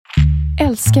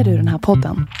Älskar du den här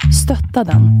podden?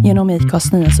 Stötta den genom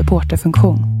IKAs nya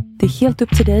supporterfunktion. Det är helt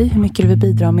upp till dig hur mycket du vill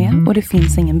bidra med och det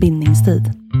finns ingen bindningstid.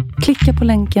 Klicka på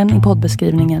länken i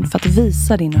poddbeskrivningen för att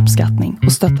visa din uppskattning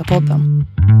och stötta podden.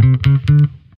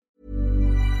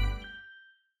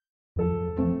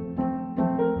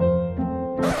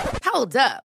 Hold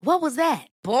up. What was that?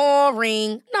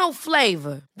 Boring. No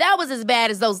flavor. That was as bad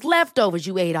as those leftovers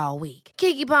you ate all week.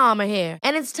 Keke Palmer here,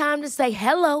 and it's time to say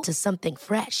hello to something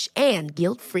fresh and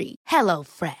guilt-free. Hello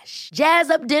Fresh. Jazz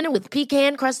up dinner with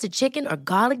pecan-crusted chicken or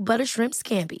garlic butter shrimp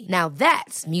scampi. Now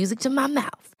that's music to my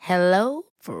mouth. Hello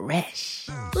Fresh.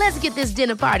 Let's get this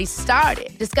dinner party started.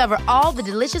 Discover all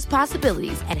the delicious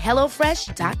possibilities at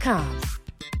hellofresh.com.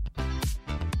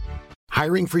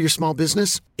 Hiring for your small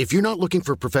business? If you're not looking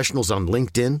for professionals on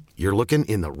LinkedIn, you're looking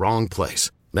in the wrong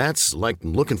place. That's like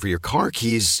looking for your car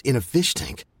keys in a fish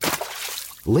tank.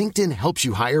 LinkedIn helps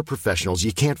you hire professionals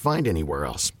you can't find anywhere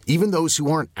else, even those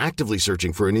who aren't actively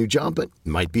searching for a new job but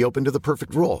might be open to the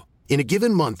perfect role. In a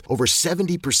given month, over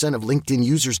 70% of LinkedIn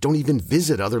users don't even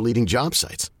visit other leading job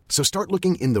sites. So start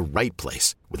looking in the right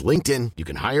place. With LinkedIn, you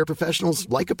can hire professionals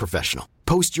like a professional.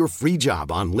 Post your free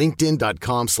job on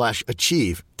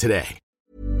linkedin.com/achieve today.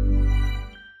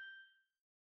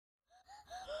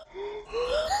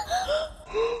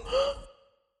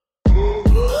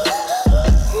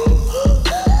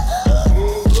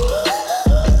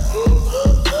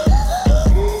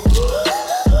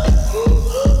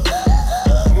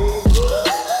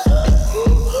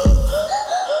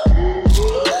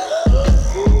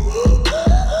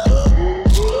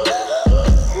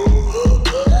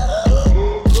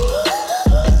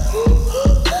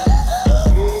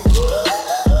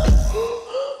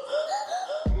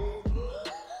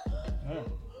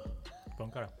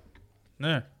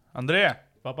 Nu, André.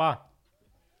 Pappa.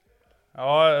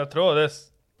 Ja, jag tror det.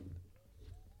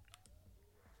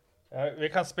 Vi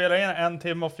kan spela in 1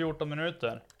 timme och 14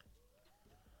 minuter.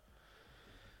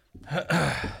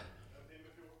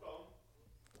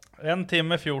 1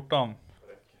 timme 14.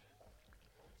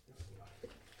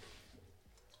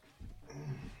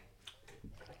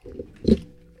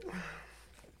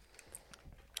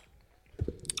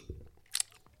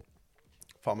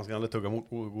 Fan, man ska aldrig tugga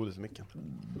godis i micken.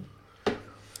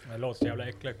 Det låter så jävla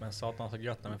äckligt, men satan så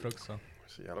gött med frukten.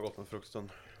 Så jävla gott med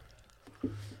frukten.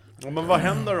 Ja, men vad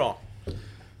händer då?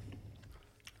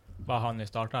 Vad har ni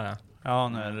startat det? Ja,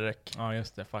 nu är det räck. Ja,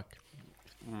 just det, fuck.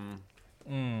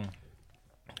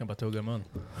 Jag bara tugga i mun.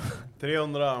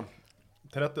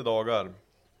 330 dagar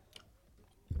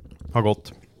har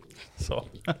gått. Så.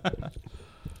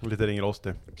 Lite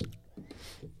ringrostig.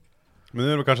 Men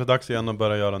nu är det kanske dags igen att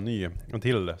börja göra en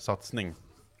till satsning.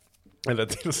 Eller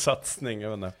till satsning, jag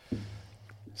vet inte.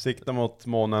 Sikta mot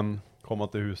månen, komma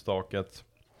till hustaket.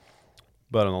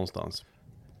 Börja någonstans.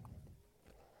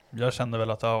 Jag kände väl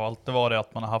att det har alltid varit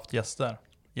att man har haft gäster.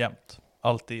 Jämt.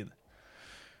 Alltid.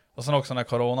 Och sen också när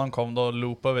coronan kom, då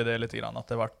loopade vi det lite grann. Att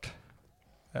det vart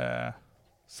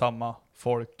samma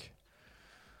folk.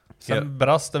 Sen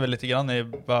brast det väl lite grann i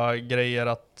bara grejer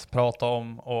att prata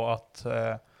om. Och att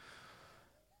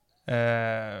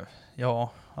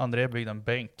André byggde en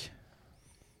bänk.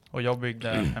 Och jag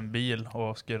byggde en bil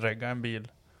och skulle regga en bil.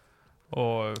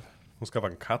 Och hon ska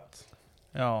vara en katt.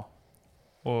 Ja.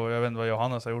 Och jag vet inte vad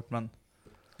Johannes har gjort, men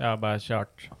jag har bara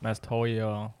kört mest hoj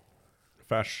och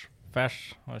färs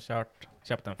och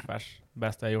köpt en färs.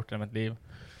 Bästa jag gjort i mitt liv.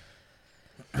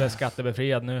 Det är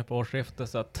skattebefriad nu på årsskiftet,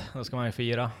 så att då ska man ju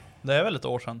fira. Det är väl ett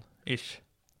år sedan, ish.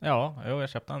 Ja, jag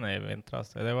köpte den i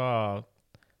vintras. Jag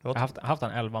har haft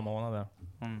den 11 månader.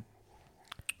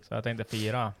 Så jag tänkte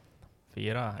fira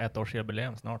 1 års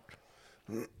jubileum snart.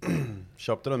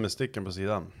 Köpte den med sticken på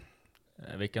sidan?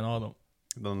 Vilken av dem?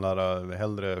 Den där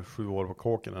hellre 7 år på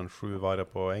kåken än 7 vargar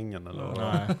på ängen eller?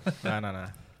 Nej.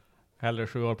 Hellre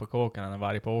 7 år på kåken än en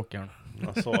varg på åkern.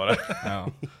 Ja, så var det.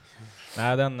 Ja.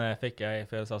 Nej, den fick jag i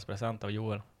födelsedagspresent av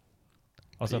Joel.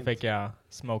 Och så fick jag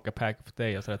smoke a pack for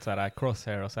day och så ett sådär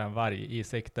crosshair och sen varg i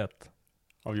siktet.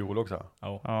 Av Joel också?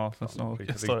 Ja,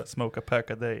 för smoke a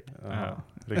pack a day. Ja.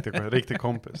 Riktig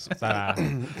kompis. Såhär,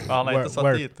 han har inte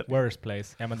satt dit. Worst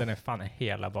place. Ja, men den är fan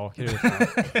hela bakrutan.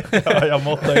 Ja, jag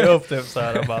måttade ju upp det så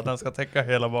här och bara, den ska täcka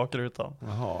hela bakrutan.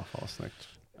 Jaha, fan snyggt.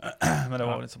 Men det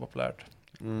var väl inte så populärt.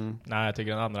 Nej, jag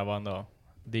tycker den andra var ändå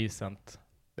decent.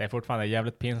 Det är fortfarande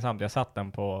jävligt pinsamt. Jag satt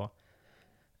den på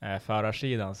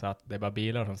förarsidan så att det är bara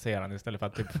bilar som ser den istället för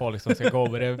att typ folk som ska gå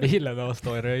över bilen och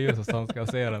stå i rödljus och som ska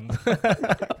se den.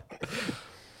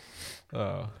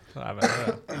 Nej, men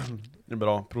det är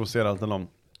bra. Provocera alltid någon.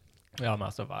 Ja, men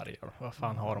alltså vargar. Vad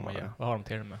fan har de att göra? Vad har de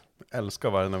till med? Jag älskar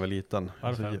vargar när jag var liten.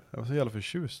 Varför? Jag var så jävla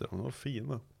förtjust i dem. De var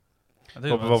fina. Det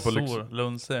var var på stor,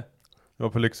 lunsig. Jag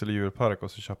var på Lycksele djurpark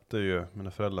och så köpte ju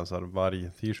mina föräldrar så här varje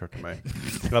t-shirt till mig.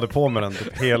 Jag hade på mig den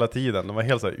typ hela tiden. Den var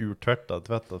helt så här tvättad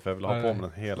för jag ville ha på mig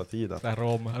den hela tiden. Så här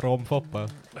romfoppa.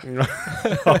 Jag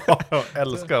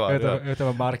älskar det.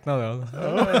 Utöver marknaden.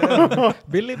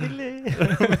 Billy.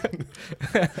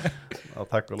 Ja,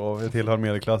 tack och lov. Jag tillhör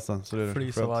medelklassen. Så det är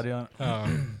Flis skönt. och vargar. Ja.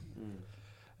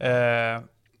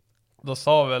 Då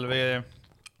sa väl vi...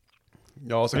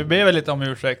 Ja, Så vi ber väl lite om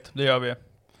ursäkt, det gör vi.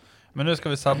 Men nu ska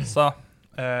vi satsa.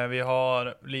 Vi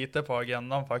har lite på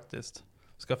agendan faktiskt.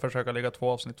 Ska försöka lägga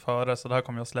 2 avsnitt före, så det här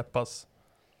kommer att släppas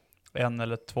 1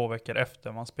 eller 2 veckor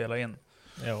efter man spelar in.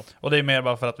 Jo. Och det är mer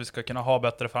bara för att vi ska kunna ha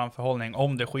bättre framförhållning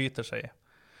om det skiter sig.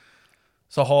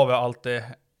 Så har vi alltid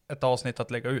ett avsnitt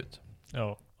att lägga ut.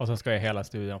 Ja. Och så ska ju hela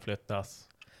studion flyttas.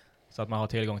 Så att man har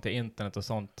tillgång till internet och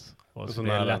sånt. Och så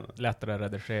blir det lättare att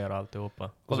redigera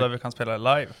alltihopa. Och där vi kan spela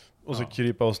live. Och så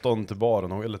krypa och stånd till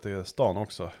baren eller till stan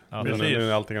också. Ja, nu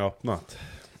är allting öppnat.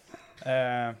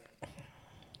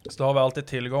 Så då har vi alltid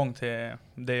tillgång till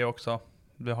det också.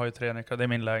 Vi har ju 3 nycklar. Det är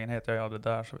min lägenhet, jag hade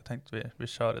där. Så vi tänkte vi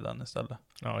kör i den istället.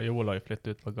 Ja, Joel har ju flyttat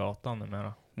ut på gatan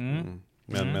numera.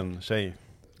 Med en tjej.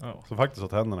 Ja. Så faktiskt har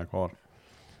tänderna kvar.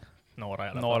 Några i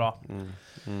alla fall. Några.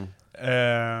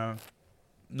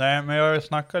 Nej, men jag har ju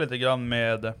snackat lite grann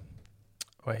med...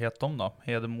 Vad heter de då?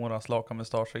 Hedemoras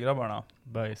Laka-mustaschegrabbarna.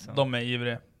 Böjsen. De är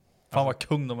ivriga. Fan vad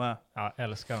kung de är. Ja,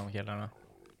 älskar de killarna.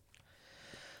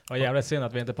 Och jävligt synd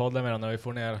att vi inte poddade med dem när vi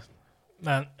får ner.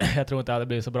 Men jag tror inte att det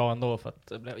blir så bra ändå, för att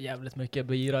det blev jävligt mycket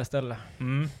bira istället.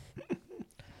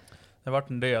 Det har varit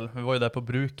en del. Vi var ju där på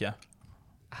bruket.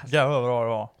 Jävlar vad bra det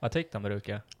var. Vad tyckte de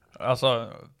brukar?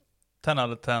 Alltså, 10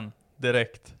 out of 10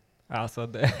 direkt. Alltså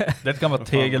det... Det är ett gammalt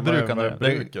tegelbruk. Vad är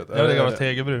bruket? Ja, det är gammalt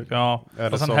tegelbruk. Ja.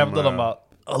 Är Och sen som, hävdade de bara,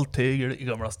 all tegel i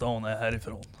Gamla stan är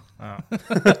härifrån. Ja.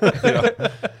 Ja.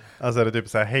 Alltså är det typ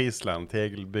så här Hazeland,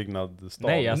 tegelbyggnad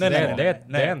stad? Nej, alltså Nej, det är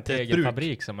en det är ett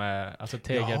tegelfabrik som är, alltså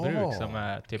tegelbruk som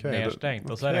är typ nedstängt.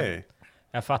 Och så är det,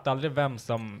 jag fattar aldrig vem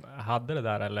som hade det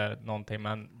där eller någonting,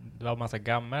 men det var en massa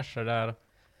gammerser där.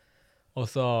 Och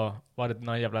så var det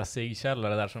någon jävla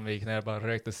ciggkällare där som vi gick ner och bara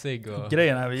rökte cigg. Och...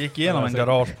 Grejen är, vi gick igenom en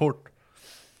garageport.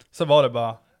 Så var det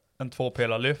bara en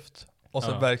 2-pelarlyft. Och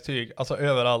så verktyg, alltså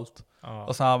överallt. Ja.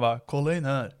 Och så han bara, kolla in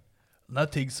här. Den här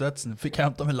tiggsvetsen fick jag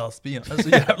hämta med lastbilen. Den är så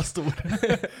jävla stor.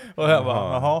 Och jag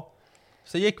bara, jaha.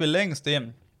 Så gick vi längst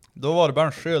in. Då var det bara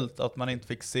en skylt att man inte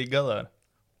fick sigga där.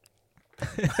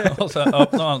 Och sen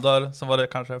öppnade man där, så var det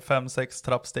kanske 5-6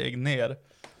 trappsteg ner.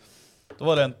 Då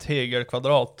var det en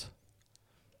tegelkvadrat.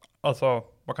 Alltså,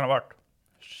 vad kan det ha varit?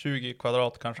 20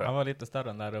 kvadrat kanske. Han var lite större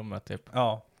än det här rummet typ.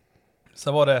 Ja.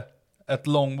 Så var det ett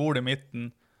långbord i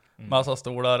mitten. Massa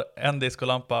stolar, en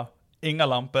diskolampa. Inga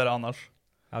lampor annars.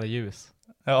 Hade ljus.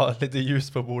 Ja, lite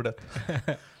ljus på bordet.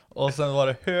 Och sen var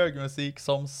det hög musik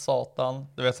som satan.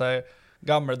 Du vet såhär,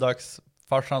 gammeldags,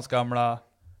 farsans gamla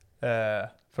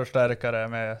förstärkare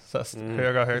med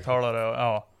höga högtalare och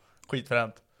ja,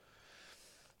 skitfränt.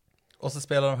 Och så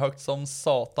spelar de högt som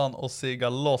satan och sigga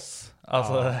loss.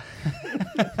 Alltså, ja.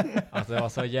 Alltså det var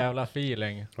så jävla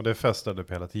feeling. Och det festade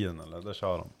upp hela tiden, eller? Det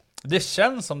kör de. det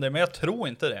känns som det, men jag tror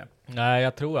inte det. Nej,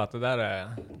 jag tror att det där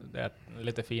är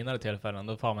lite finare tillfällen.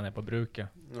 Då får man ner på bruket.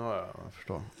 Ja, jag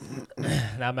förstår.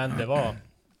 Nej, men det var...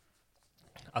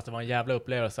 Alltså det var en jävla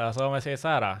upplevelse. Alltså om jag säger så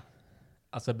här.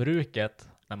 Alltså bruket,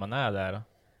 när man är där,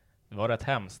 det var rätt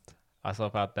hemskt. Alltså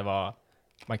för att det var...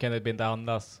 Man kunde inte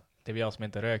andas. Det är jag som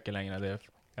inte röker längre. Det är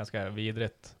ganska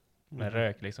vidrigt med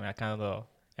rök liksom. Jag kan ändå...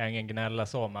 Jag är ingen gnälla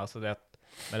så, men alltså det...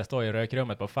 När det står i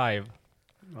rökrummet på 5...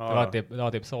 Ja. Det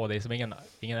var typ så. Det är som ingen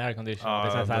aircondition. Ja, det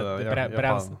är så här,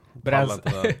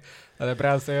 det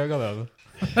bränns i ögonen.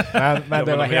 Men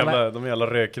det var de jävla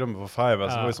rökrummen på 5,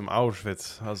 alltså det var ju som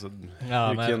Auschwitz. Alltså,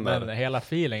 ja, men hela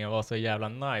feelingen var så jävla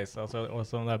nice. Alltså, och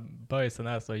så de där böjsen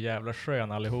är så jävla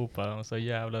skön allihopa. De är så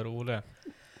jävla roliga.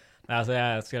 Alltså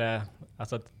jag skulle...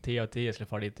 Alltså 10 av 10 skulle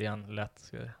få dit igen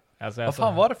lätt. Alltså, Vad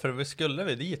fan var det för vi skulle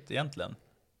vi dit egentligen?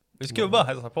 Vi skulle bara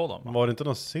hälsa på dem. Var det inte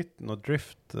någon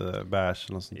drift bash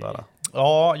eller något sånt där?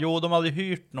 Ja, jo, de hade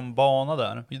hyrt någon bana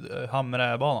där.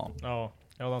 Hammaröbanan. Ja,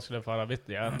 de skulle fara vitt.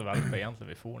 Jag ändå väl på egentligen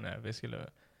vi for ner. Vi skulle...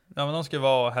 Ja, men de skulle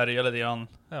vara härja lite grann.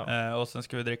 Ja. Och sen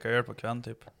skulle vi dricka öl på kvällen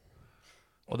typ.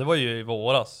 Och det var ju i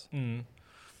våras.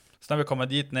 Så när vi kommer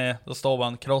dit ner, då står bara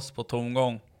en cross på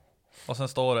tomgång. Och sen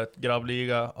står det ett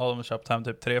grabbliga. Och de har köpt hem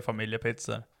typ 3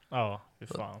 familjepizzor. Ja, fy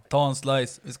fan. Ta en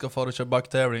slice, vi ska få och köra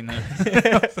backtävling nu.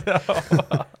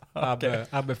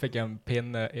 Abbe fick en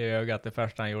pinne i ögat det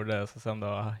första han gjorde. Så sen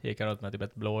då gick han runt med typ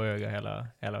ett blå öga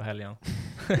hela helgen.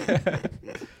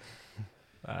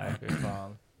 Nej, fy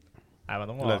fan. Nej, men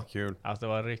de Det var, lät kul. alltså det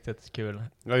var riktigt kul.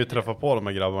 Jag har ju träffat på de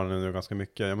här grabbarna nu ganska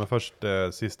mycket. Ja, men först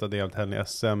sista deltävling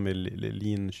SM i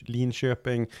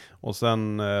Linköping. Och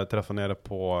sen träffade nere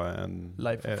på en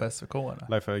Life of SVK eller?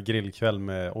 Life grillkväll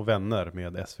och vänner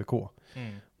med SVK.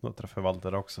 Då träffade jag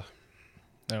Walter också.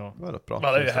 Ja. Det var rätt bra.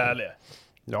 Ja, det är ju härligt.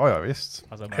 Ja, visst.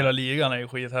 Alltså, Hela ligan är ju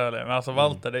skithärlig. Men alltså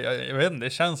Walter, jag vet inte, det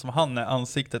känns som han är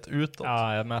ansiktet utåt. ja,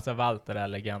 men alltså Walter är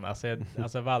legend.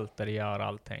 Alltså Walter gör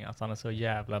allting. Alltså han är så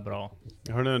jävla bra.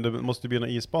 Hörru, det måste bli en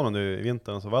isbana nu i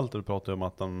vintern. Så Walter pratade om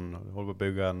att han håller på att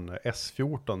bygga en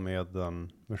S14 med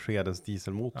en Mercedes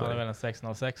dieselmotor. Ja, det är väl en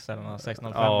 606 eller någon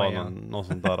 605 Ja, igen. någon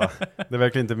sånt där. Det är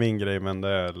verkligen inte min grej, men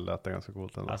det lät ganska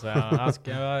coolt ändå. Alltså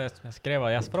jag skrev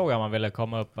att jag frågade om man ville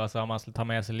komma upp, alltså om man skulle ta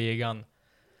med sig ligan.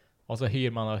 Och så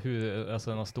hyr man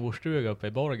någon storstuga uppe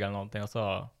i Borg eller någonting. Och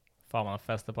så får man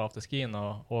fester på afterskin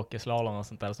och åker slalom och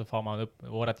sånt där. Så får man upp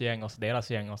vårat gäng och så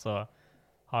deras gäng. Och så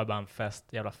har jag bara en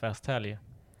jävla festhelg.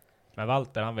 Men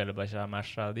Walter, han ville bara köra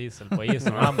Merca diesel på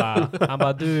isen. Och han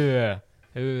bara du,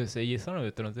 hur ser isarna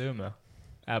ut runt Umeå?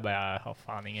 Jag bara, jag har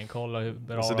fan ingen koll hur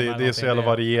bra Alltså de det är så jävla det.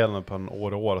 varierande på en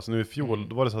år och år. Alltså nu i fjol,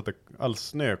 då var det så att all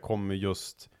snö kom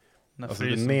just... Alltså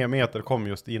meter kom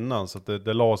just innan, så att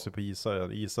det la sig på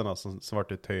isarna som vart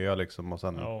det töa liksom, och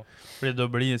sen... Ja. Blir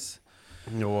dubbelis.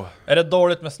 Jo. Är det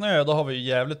dåligt med snö, då har vi ju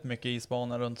jävligt mycket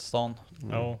isbanor runt stan.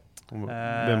 Ja.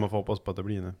 Det man får hoppas på att det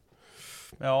blir nu.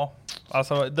 Ja,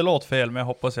 alltså det låter fel, men jag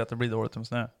hoppas ju att det blir dåligt med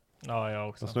snö. Ja, jag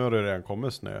också. Så nu har det redan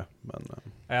kommit snö, men...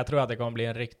 Jag tror att det kommer bli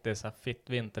en riktig så här fitt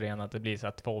vinter igen, att det blir så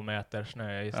här 2 meter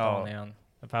snö i stan igen.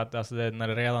 För att alltså när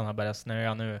det redan har börjat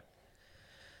snöa nu,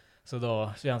 så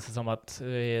då känns det som att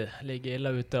vi ligger illa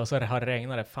ute, och så har det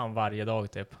regnat fan varje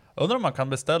dag typ. Undrar om man kan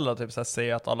beställa typ så här,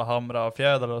 se att alla hamrar och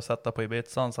fjädrar och sätta på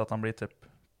Ibizan så att han blir typ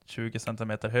 20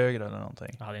 centimeter högre eller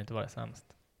någonting. Det hade inte varit sämst.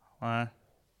 Nej.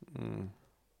 Mm.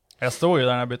 Jag stod ju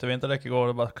där när jag bytte vinterdäck igår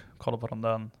och bara kollade på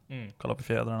rondellen. Kollade på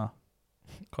fjädrarna.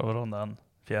 Kollade på rondellen.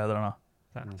 Fjädrarna.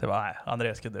 Så jag bara, nej,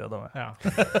 Andreas ska döda mig. Ja.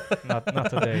 Not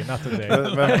today, not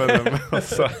today. Men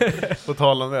alltså, på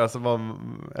tal om det, alltså,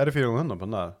 är det 400 på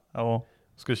den där? Ja.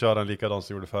 Ska köra en likadan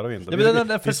som gjorde förra vintern. Ja, men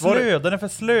den är för slö, den är för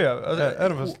slö. Alltså, Är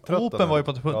den för trött, Open eller? var ju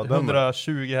på typ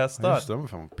 120 hästar. Ja, just det, den var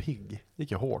fan pigg. Det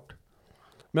gick ju hårt.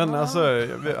 Men alltså,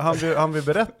 han vill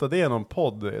berätta det i någon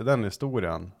podd, den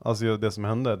historien. Alltså det som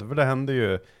hände. För det hände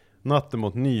ju natten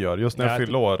mot nyår, just när jag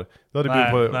fyllde år. Då hade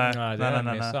Nej, blivit på, Nej, det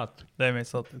är missat. Det är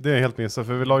missat. det är helt missat,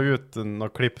 för vi la ju ut några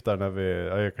klipp där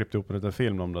när jag klippte ihop en liten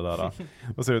film om det där.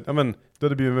 Och så, ja men, då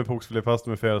hade bjudit med på oxfilépasta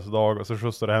med födelsedag, och så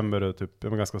skjutsade hem med det typ,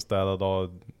 en ganska städad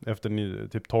dag, efter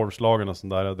typ 12-slagen och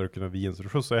sånt där, jag hade druckit någon vin, så då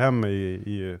skjutsade jag hem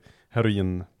i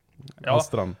heroin. Ja,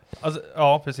 alltså,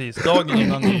 ja, precis. Dagen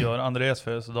innan nyår, Andreas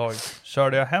födelsedag,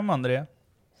 körde jag hem André.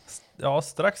 Ja,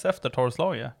 strax efter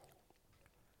 12-slaget.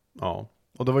 Ja.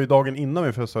 Och det var ju dagen innan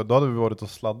vi födelsedag, då hade vi varit och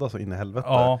sladdat så in i helvete.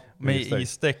 Ja, med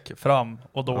isdäck fram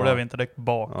och dåliga vinterdäck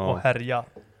bak och härja.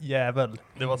 Jävel,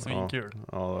 det var svinkul.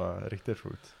 Ja, det var riktigt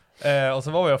sjukt. Och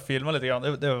så var vi och filmade lite grann,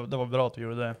 det var bra att vi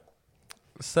gjorde det.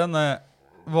 Sen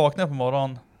vaknade jag på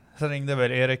morgonen, sen ringde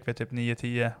väl Erik vid typ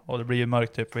 9-10 och det blir ju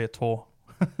mörkt typ vid 2.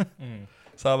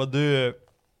 Så jag bara, du,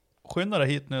 skynda dig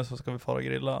hit nu så ska vi fara och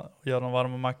grilla och göra några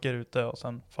varma mackor ute, och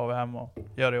sen får vi hem och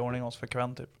göra i ordning oss för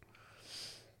kvällen typ.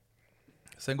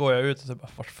 Sen går jag ut och så bara,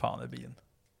 vart fan är bilen?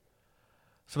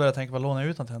 Så började jag tänka, vad lånade jag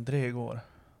ut den till André igår?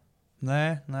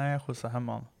 Nej, jag skjutsade hem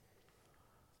han.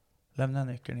 Lämna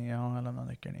nyckeln i, ja, jag lämnar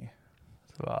nyckeln i.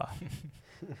 Så bara,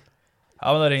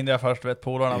 ja, men då ringde jag först, vet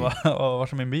polarna, var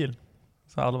är min bil?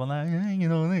 Så alla bara, nej,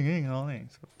 ingen aning.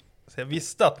 Så jag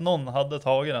visste att någon hade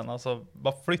tagit den, alltså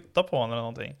bara flytta på den eller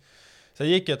någonting. Så jag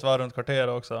gick ett varv runt kvarteret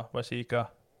också, bara kika.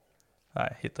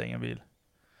 Nej, hittade ingen bil.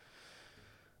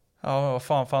 Ja, men vad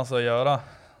fan fanns det att göra?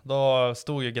 Då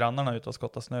stod ju grannarna ute och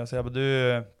skottade snö, så jag bara,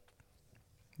 du,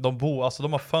 de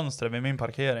har fönster vid min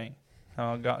parkering.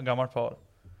 Jag var gammalt par.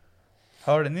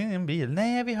 Hörde ni en bil?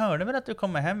 Nej, vi hörde väl att du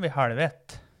kommer hem vid 12:30.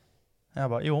 Jag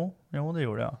bara, jo, det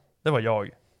gjorde jag. Det var jag.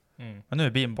 Men nu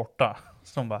är bilen borta.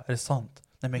 Så de bara, är det sant?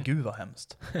 Nej men gud vad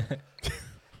hemskt.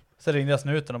 Så ringde jag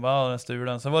snuten och bara, den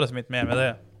stulen. Så var det som inte mer med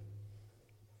det.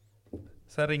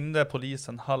 Sen ringde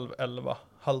polisen 11:30,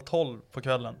 11:30 på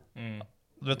kvällen.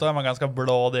 Du vet, då är man ganska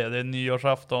bladig. Det är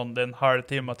nyårsafton, det är en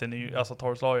halvtimme till alltså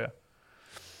 12-slaget.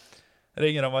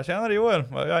 Ringer de och bara, tjänare Joel.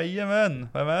 Jajamän,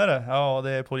 vem är det? Ja,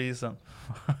 det är polisen.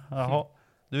 Jaha,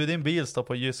 du, din bil står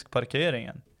på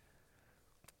Jysk-parkeringen.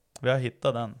 Vi har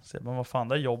hittat den. Så jag bara, vad fan,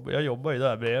 jag jobbar ju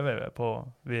där bredvid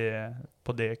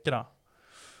på Dekra.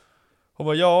 Och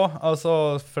bara, ja,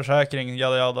 alltså försäkring,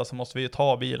 jada, så måste vi ju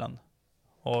ta bilen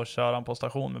och köra den på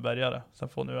station med bärgare. Sen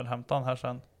får ni väl hämta den här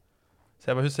sen. Så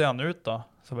jag bara, hur ser han ut då?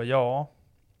 Så jag bara, ja,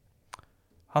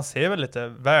 Han ser väl lite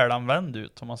välanvänd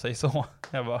ut om man säger så.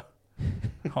 Jag bara,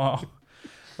 ja.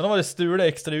 Men de var det stulade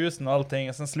extra ljusen och allting.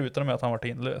 Och sen slutade de med att han var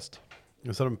inlöst.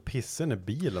 Och så har de pissat i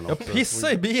bilen också. Jag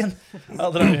pissade i bilen.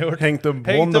 Hade de gjort. Hängt upp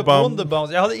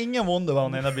Wonderbounce. Jag hade ingen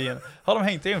Wonderbounce i den här bilen. Hade de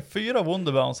hängt in 4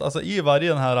 Wonderbounce. Alltså i varje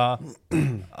den här.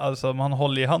 Alltså man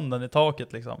håller i handen i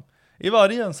taket liksom. I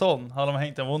varje en sån hade de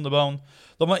hängt en Wonderbounce.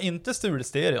 De har inte stulit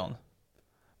stereon.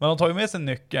 Men de tagit med sig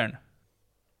nyckeln.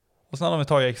 Och sen har de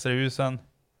tagit extra ljusen.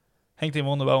 Hängt in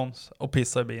Wonderbounce och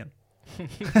pissat i bilen.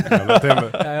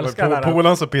 Jag älskar det här.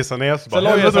 Polan så pissar ner så bara,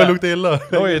 låg det luktar illa.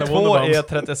 Det var ju 2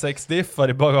 E36-diffar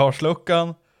i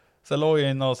bagageluckan. Sen låg ju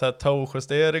in och så här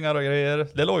toe-justeringar och grejer.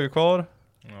 Det låg ju kvar.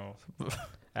 Ja.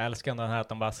 Jag älskar den här att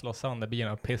de bara slår sönder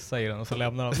bilen och pissar i den och så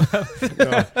lämnar de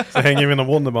den. Ja, så hänger vi någon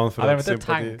Wonderbound för att att inte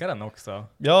tanka den också.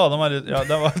 Ja,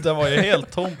 den var ju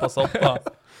helt tom på soppa.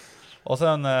 Och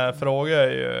sen frågade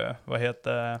jag ju,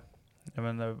 jag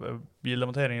menar,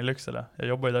 bildemontering i Lycksele. Jag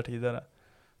jobbade ju där tidigare.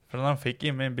 För när han fick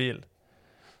in min bil,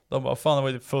 de bara, fan det var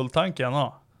ju full tank igen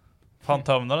då. Fan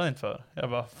tömde den inte för. Jag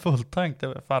bara, full tank,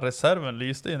 fan reserven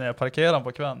lyste ju när jag parkerade den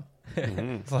på kvällen.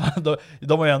 Så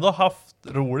de har ju ändå haft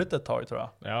roligt ett tag tror jag.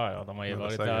 Ja, de har ju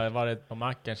varit på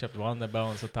macken, köpt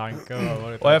Wonderbounce och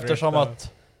tankar. Och eftersom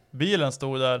att bilen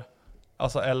stod där,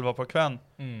 alltså 11 på kvällen,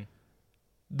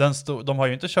 de har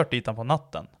ju inte kört dit den på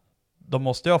natten. De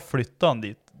måste ju ha flyttat den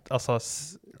dit. Alltså,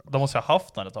 de måste ha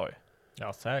haft den ett tag.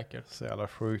 Ja, säkert. Så jävla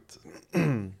sjukt.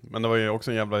 Men det var ju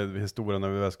också en jävla historia när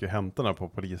vi väl skulle hämta den på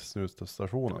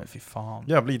polissnusstationen. Men fy fan.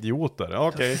 Jävla idioter. Ja,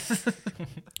 okej.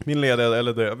 Min ledare,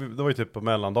 eller det var ju typ på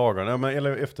mellandagarna. Ja, men,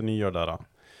 eller efter nyår där.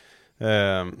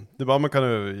 Det bara, man kan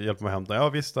du hjälpa mig att hämta? Ja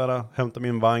visst där. Hämta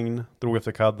min vagn. Drog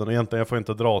efter kadden. Och egentligen, jag får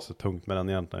inte dra så tungt med den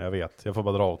egentligen. Jag vet. Jag får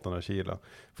bara dra åt den här kila.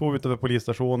 Får vi utanför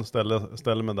polisstation.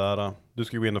 Ställer mig där. Du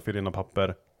ska gå in och fylla in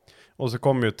papper. Och så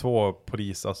kom ju 2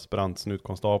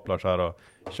 polisaspirant-snutkonstaplar så här och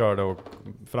körde och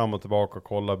fram och tillbaka och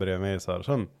kollade bredvid mig så här.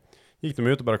 Sen gick de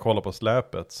ut och började kolla på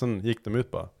släpet. Sen gick de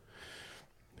ut bara.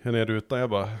 Här nere utan. Jag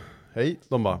bara, hej.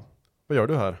 De bara, vad gör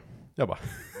du här? Jag bara,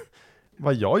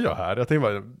 vad jag gör här? Jag tänkte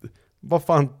bara, vad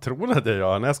fan tror du att jag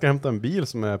gör? När jag ska hämta en bil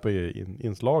som är på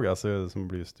inslag, alltså som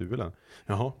blir stulen.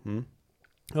 Jaha,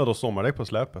 Ja, då sommardäck på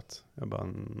släpet. Jag bara,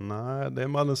 nej, det är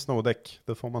bara en snowdäck.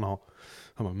 Det får man ha.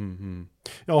 Han bara,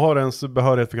 Jag har ens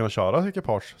behörighet för att kunna köra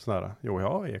ekipage. Sådär. Jo, jag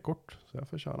har e-kort. Så jag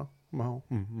får köra.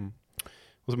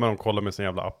 Och så börjar de kolla med sin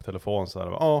jävla app-telefon.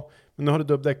 Ja, men nu har du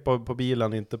dubbdäck på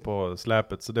bilen, inte på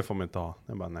släpet. Så det får man inte ha.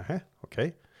 Jag bara, nej,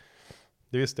 okej.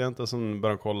 Det visste jag inte. Så började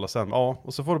de kolla sen. Ja,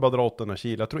 och så får du bara dra 800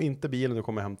 kilo. Jag tror inte bilen du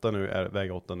kommer hämta nu är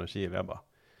väg 800 kilo. Jag bara,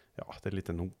 ja, det är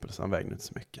lite Opel, så han vägde inte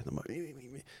så mycket. De bara,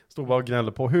 stod bara och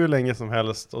gnällde på hur länge som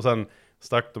helst. Och sen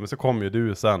stack de, så kom ju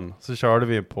du sen. Så körde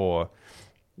vi på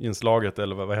inslaget,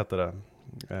 eller vad heter det?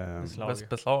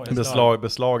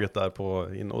 Beslaget där på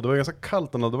och det var ganska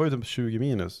kallt, det var ju typ 20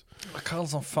 minus. Kallt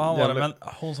som fan var det, men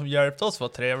hon som hjälpte oss var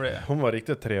trevlig. Hon var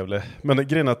riktigt trevlig. Men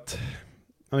grejen att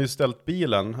han har ju ställt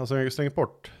bilen, alltså han har ju slängt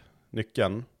bort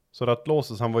nyckeln. Så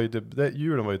rattlåset, han var ju typ,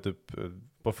 hjulen var ju typ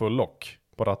på full lock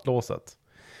på rattlåset.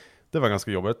 Det var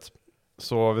ganska jobbigt.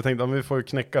 Så vi tänkte att vi får ju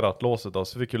knäcka rattlåset då.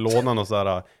 Så fick ju låna någon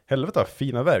sådär, helvete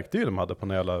fina verktyg de hade på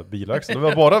den jävla bilverkstaden. Det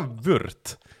var bara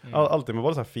vurt. Alltid med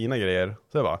bara så här fina grejer.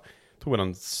 Så jag bara tog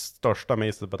den största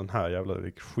mejset på den här jävla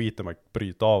skiten, bara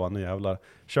bryta av han nu jävlar.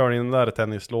 Körde in den där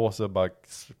tennislåset och bara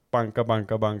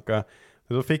banka.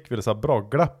 Då fick vi det så här bra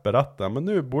glapp i ratten. Men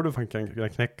nu borde vi kunna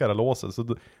knäcka det låset.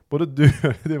 Så både du,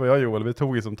 det var jag och Joel, vi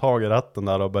tog ju som tag i ratten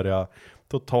där och började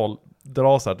totalt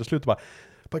dra så här. Till slut bara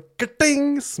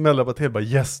karting, smällde bara till, bara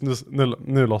yes,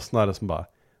 nu lossnar det som bara.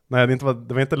 Nej, det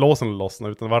var inte låsen som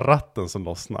lossnade, utan det var ratten som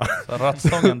lossnade.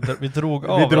 Rattstången, vi drog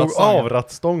av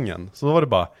rattstången. Så då var det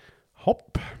bara,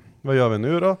 hopp, vad gör vi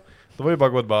nu då? Då var det bara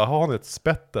gå och bara, har ni ett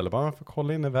spett eller? Bara, får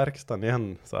kolla in i verkstaden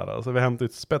igen. Så här. Alltså vi hämtade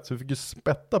ett spett, så vi fick ju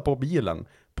spetta på bilen,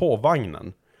 på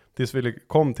vagnen. Tills vi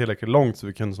kom tillräckligt långt så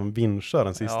vi kunde som vinscha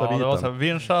den sista biten. Ja, det var så här,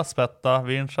 vinscha,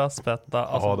 spetta.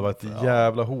 Alltså, ja, det var ett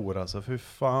jävla hor alltså, fy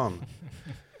fan.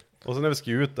 Och sen när vi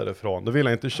ska ut därifrån, då vill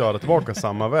jag inte köra tillbaka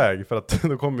samma väg. För att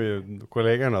då kommer ju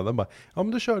kollegorna, de bara, ja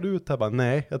men då kör du ut här. Bara,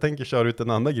 nej, jag tänker köra ut den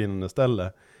andra grinden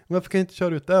istället. Men varför kan jag inte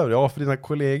köra ut där? Ja, för dina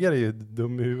kollegor är ju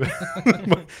dum i huvudet.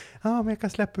 Ja, men jag kan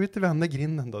släppa ut den andra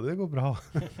grinden då, det går bra.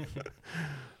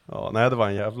 Ja, nej, det var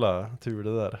en jävla tur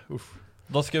det där. Uff.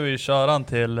 Då ska vi köra han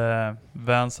till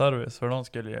Vanservice, för de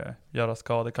skulle ju göra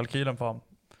skadekalkylen på honom.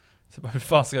 Så bara, hur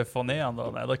fan ska vi få ner han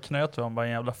då? Nej, då knöt vi bara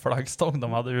en jävla flaggstång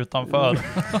de hade utanför.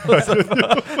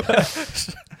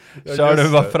 Körde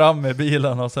vi bara fram med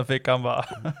bilen och sen fick han bara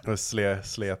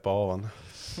slepa av han.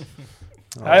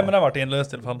 Ja. Nej, men det har varit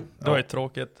inlöst i alla fall. Det var ju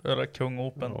tråkigt. Eller Kung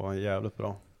Open. Det var jävligt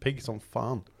bra. Pigg som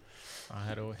fan. Ja,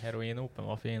 heroin-open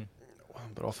var fin.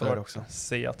 Bra färg också.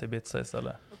 Se till Ibiza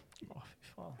istället. Åh, fy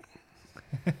fan.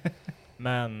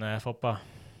 Men Foppa,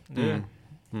 du,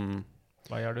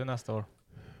 vad gör du nästa år?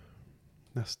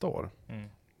 Nästa år?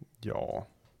 Ja.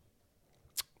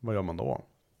 Vad gör man då?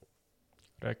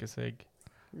 Röker cigg.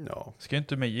 Ja. Ska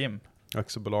inte med Jim?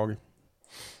 Aktiebolag.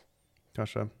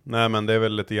 Kanske. Nej, men det är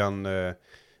väl lite grann...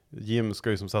 Jim ska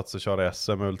ju som satsa köra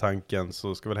SM med tanken,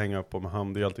 så ska väl hänga på med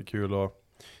han. Det är alltid kul att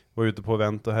vara ute på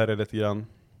event och här är lite grann.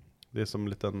 Det är som en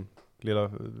liten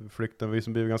lilla flykten. Vi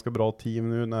som blir ganska bra team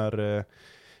nu när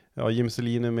Jim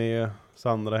Selin är med.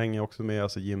 Sandra hänger också med,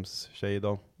 alltså Jims tjej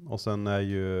då. Och sen är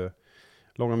ju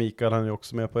Långa Mikael, han är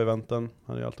också med på eventen.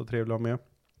 Han är alltid trevlig att ha med.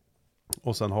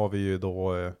 Och sen har vi ju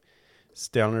då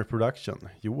Stellar Production,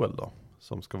 Joel då,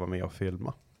 som ska vara med och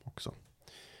filma också.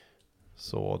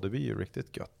 Så det blir ju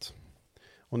riktigt gött.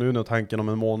 Och nu när tanken om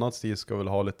en månads tid ska väl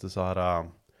ha lite så här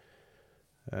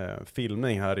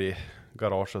filmning här i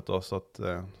garaget då, så att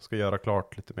ska göra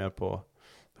klart lite mer på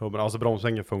hubben. Alltså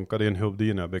bromsvängen funkar, det är en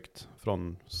hubbdyna jag byggt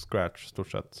från scratch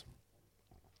stort sett.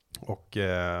 Och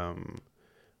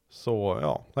så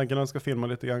ja, tanken är att jag ska filma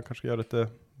lite grann, kanske göra lite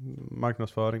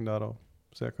marknadsföring där och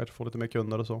så jag kanske får lite mer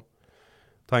kunder och så.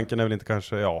 Tanken är väl inte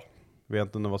kanske,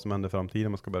 vet inte vad som händer i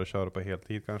framtiden. Man ska börja köra på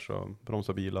heltid kanske och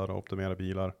bromsa bilar och optimera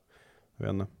bilar. Jag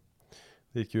vet inte.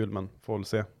 Det är kul, men får väl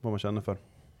se vad man känner för.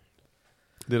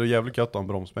 Det är då jävligt gött att ha en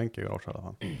bromsbänk i garage i alla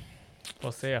fall.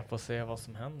 Får se vad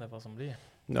som händer, vad som blir.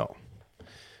 Ja.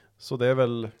 Så det är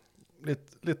väl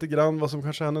lite grann vad som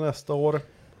kanske händer nästa år.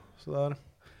 Sådär.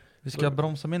 Vi ska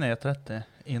bromsa min E30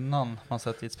 innan man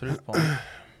sätter ett sprut på.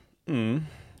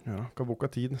 Ja, kan boka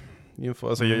tid.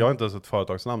 Alltså jag har inte ens ett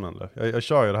företagsnamn eller. Jag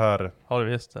kör ju det här. Har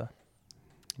du visst det?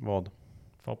 Vad?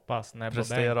 Foppas, Nebbo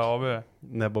Prestera AB.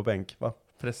 Nebbo Bänk, va?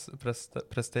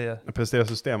 Prestera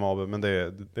System AB, men det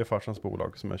är farsans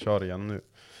bolag som jag kör igen nu.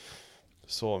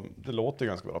 Så det låter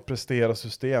ganska bra. Prestera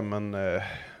System, men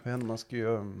man ska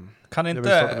ju... Kan jag vill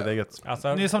starta mitt inte... eget.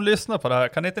 Alltså, ni som lyssnar på det här,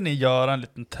 kan inte ni göra en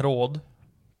liten tråd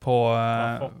på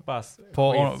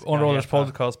Onroaders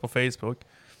podcast på Facebook?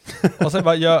 Och sen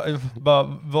bara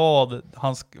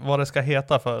vad det ska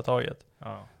heta företaget.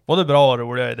 Ja. Både bra och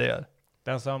roliga idéer.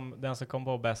 Den som kom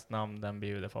på bäst namn, den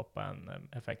bjuder Foppa en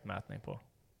effektmätning på.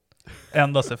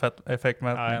 Endast effektmätning.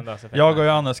 Ja, endast effektmätning. Jag och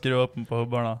Janne skruvar upp på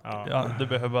hubbarna. Ja. Ja, du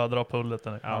behöver bara dra pullet.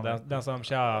 Ja, den som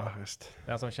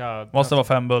kör måste vara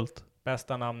 5 bult.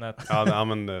 Bästa namnet. Ja,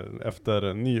 men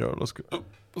efter nyår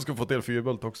då ska få till 4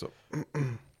 bult också.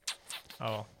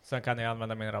 Ja, sen kan ni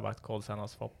använda min rabattkod sen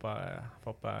hos Foppa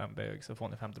en bög, så får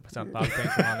ni 50% på allting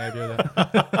som han erbjuder.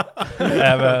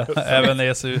 även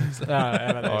ESU. Ja,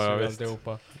 även ESU, ja,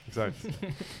 alltihopa. Exakt.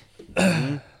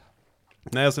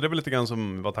 Nej, så det är väl lite grann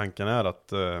som vad tanken är att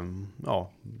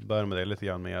börja med det lite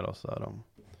grann mer och så här.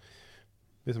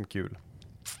 Det är som kul.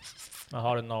 Men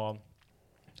har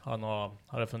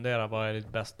du funderat, vad är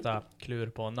ditt bästa klur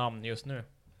på namn just nu?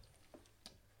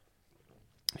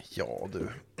 Ja du,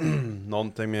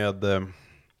 någonting med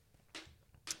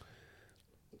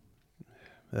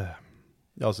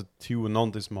alltså tune,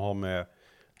 någonting som har med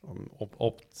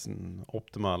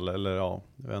optimal eller jag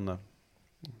vet inte.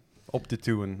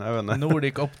 Optitune, jag vet inte.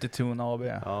 Nordic Optitune AB.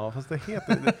 Ja, fast det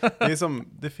heter det är som,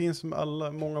 det finns som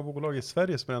många bolag i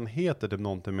Sverige som redan heter typ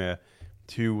någonting med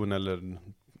tune eller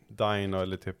dyno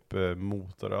eller typ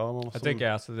motor. Ja, jag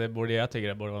tycker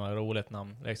det borde vara ett roligt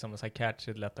namn, liksom så här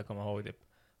catchy, lätt att komma ihåg typ.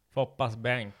 Foppas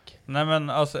bänk. Nej men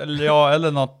alltså,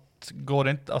 eller något går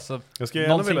inte, alltså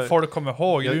någonting folk kommer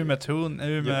ihåg,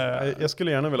 jag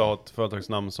skulle gärna vilja ha ett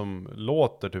företagsnamn som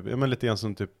låter typ, men lite grann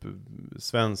som typ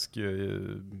svensk,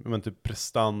 men typ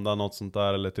prestanda, något sånt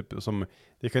där, eller typ som,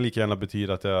 det kan lika gärna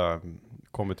betyda att jag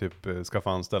kommer typ skaffa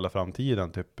anställa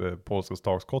framtiden, typ polska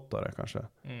stakskottare kanske.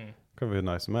 Kan vi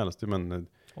nice som helst, men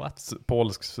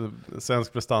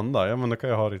svensk prestanda. Ja, men då kan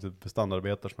jag ha riktigt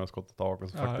prestandarbetare som jag skottat tak och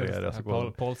så fakturerar jag så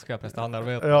går. Polska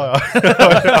prestandarbetare. Ja,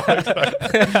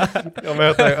 ja, men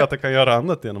att jag kan göra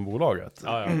annat genom bolaget.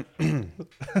 Ja.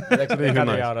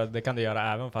 Det kan du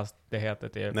göra även fast det heter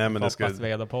till Foppas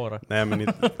vedoporr. Nej, men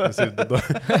inte.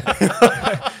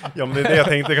 Ja, men det är det jag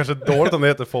tänkte, kanske dåligt om det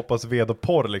heter Foppas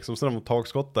vedoporr liksom, så de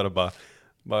takskottare bara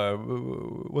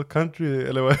what country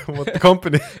eller what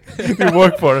company you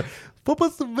work for?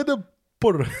 Foppas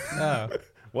vedoporr. Ja.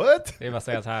 What? Det är bara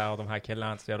säga så här, de här killarna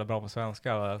är inte så jävla bra på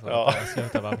svenska, så jag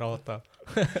slutar bara prata.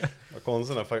 Vad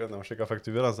konstigt när man skickar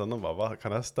fakturan sen, de bara, vad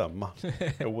kan det stämma?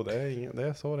 Jo, det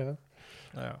är så det är.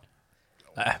 Ja.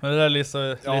 Nej, men det där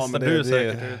listar du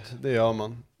säkert ut. Det gör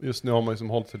man. Just nu har man ju som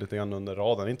hållit sig lite grann under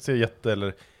radarn. Inte så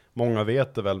eller många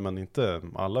vet det väl, men inte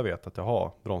alla vet att jag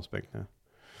har bromsbänk nu.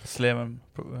 Sleven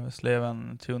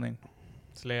tuning.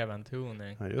 Sleven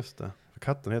tuning. Ja, just det. För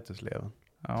katten heter Sleven.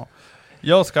 Ja.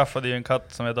 Jag skaffade ju en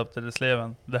katt som jag döpte till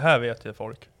Sleven. Det här vet ju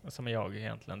folk. Som jag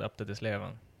egentligen döpte till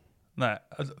Sleven. Nej,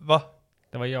 alltså, va?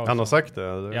 Det var jag Han har som sagt det.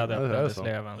 jag det döpte är till så.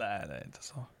 Sleven. Nej, det är inte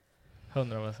så.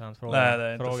 100% fråga. Nej, det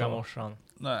är inte fråga så. morsan.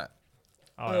 Nej.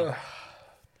 Ja.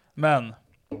 Men.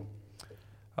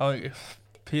 Ja,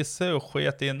 pisse och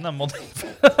sket innan mådde.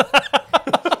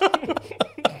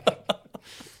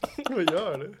 Vad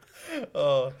gör du?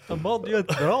 Ja. Han mådde ju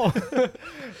inte bra.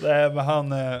 Nej, men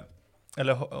han,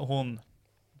 eller hon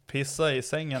pissade i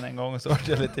sängen en gång, så var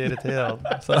jag lite irriterad.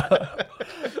 Så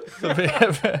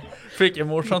fick jag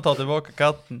morsan ta tillbaka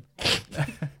katten.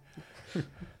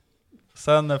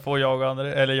 Sen får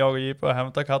jag och Jipa och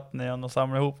hämta katten igen och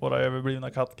samla ihop våra överblivna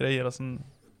kattgrejer. Och sen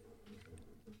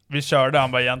vi körde,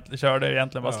 han bara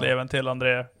egentligen bara sleven till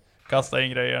André. Kastade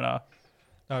in grejerna.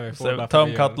 Ja, Så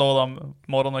töm kattlådan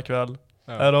morgon och kväll.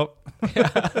 Ja. Hejdå.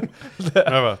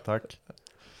 Jag bara, tack.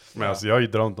 Men alltså jag har ju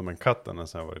drömt om en katt ända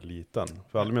sedan jag var liten.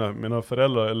 För alla mina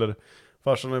föräldrar, eller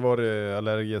farsan har ju varit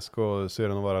allergisk och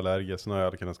syrran har varit allergisk. Så nu har jag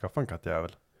aldrig kunnat skaffa en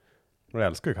kattjävel. Och jag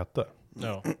älskar ju katter.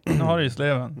 Ja. Nu har du ju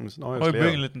sleven. Nu har Har jag ju byggt en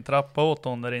sleven. liten trappa åt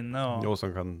hon där inne. Och... Jo,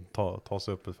 som kan ta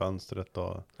sig upp ett fönstret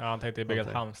och... Ja, han tänkte bygga ett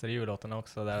Okej. hamsterhjul åt den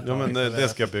också. Där Ja, men det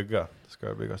ska jag bygga. Det ska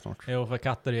jag bygga snart. Jo, för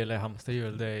katter gillar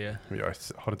hamsterhjul. Det är ju... Men jag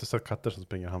har inte sett katter som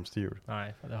springer hamsterhjul.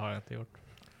 Nej, det har jag inte gjort.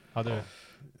 Ja, du.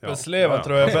 Men sleven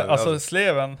tror jag, Ja, alltså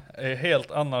sleven är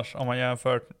helt annars om man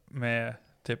jämför med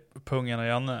typ pungen och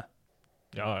Janne.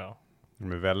 Ja.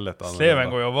 de är väldigt annorlunda. Sleven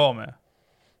går ju att vara med.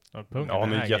 Och pungen Ja,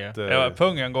 han är äger. jätte... Ja,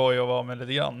 pungen går ju att vara med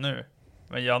lite grann nu.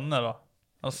 Men Janne då?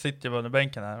 Han sitter ju bara under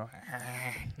bänken här.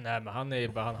 Nej, men han är ju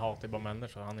bara, han hatar ju bara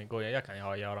människor. Han går, jag kan ju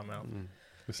ha att göra med honom.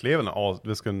 Sleven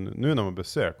är nu när man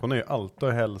besöker, hon är ju alltid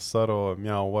och hälsar och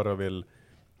mjauar och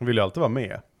hon vill ju alltid vara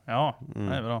med. Ja,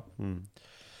 det är bra. Mm.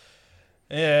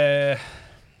 Eh,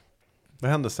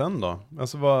 Vad hände sen då?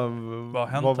 Alltså vad har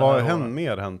hänt vad det här har året?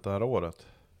 mer hänt det här året?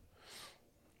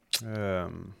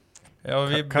 ja,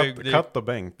 Katt och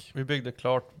bänk. vi byggde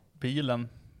klart bilen.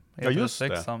 Ja, just det.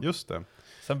 E36. Just det.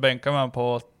 Sen bänkade man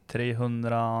på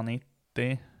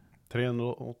 390.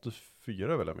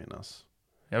 384 vill jag minnas.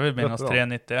 Jag vill minnas Rätt bra.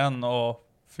 391 och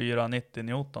 490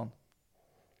 Newton.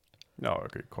 Ja,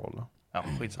 jag kan ju kolla. Ja,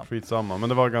 skitsamma. Skitsamma. Men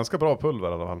det var ganska bra pulver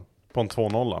i alla fall. På en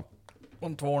 2.0. Och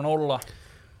en 2.0.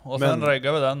 Och Men- sen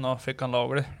reggade vi den och fick han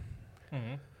laglig.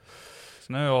 Mm.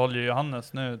 Så nu håller ju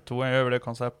Johannes, nu tog han över det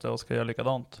konceptet och ska göra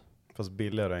likadant. Fast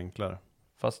billigare och enklare.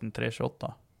 Fast en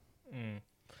 328. Mm.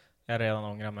 Jag redan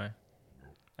ångrar mig.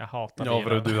 Jag hatar Ja,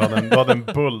 för bilar. du hade en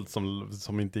bult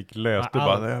som inte gick löst. Du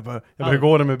Ja, bara, hur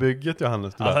går det med bygget,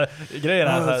 Johannes? Du bara, Alltså, grejen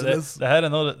är så här, det här är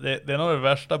nog det är nog det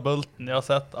värsta bulten jag har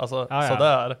sett, alltså Ja.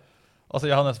 sådär. Och så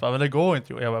Johannes bara, men det går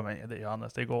inte. Och jag bara, men det är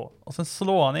Johannes, det går. Och sen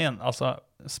slår han in, alltså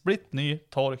split ny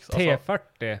Torx, alltså,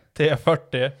 T40.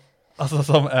 T40, alltså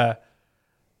som är,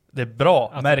 det är bra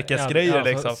Alltså, märkesgrejer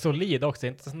alltså, liksom. Solid också,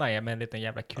 inte sån där med en liten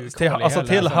jävla kuk.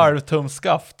 Till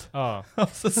halvtumskaft. Ja. Och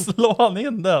så slår han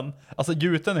in den. Alltså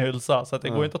gjuten i hylsa, så att det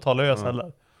går inte att ta lös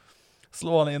heller.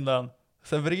 Slår han in den.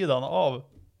 Sen vrider han av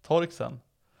torksen.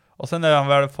 Och sen när han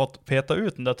väl fått peta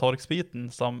ut den där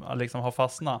torksbiten som liksom har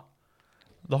fastnat,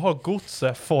 då har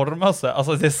godset format sig.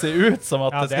 Alltså det ser ut som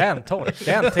att Ja, det det ska... är en tork.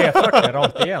 Det är en T40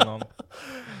 rakt igenom.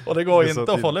 Och det går Det är så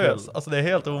inte att få till- lös. Alltså det är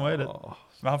helt omöjligt.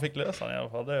 Men han fick lösa den i alla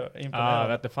fall. Det är Ja, imponerande.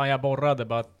 vet du, fan jag borrade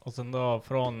bara. Och sen då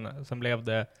sen blev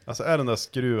det... alltså är den där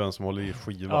skruven som håller i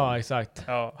skivan? Ja, exakt.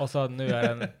 Ja. Och så nu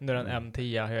är den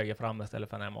M10 höger fram istället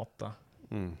för en M8.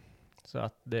 Mm. Så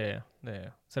att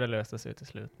så det löste sig till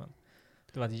slut. Men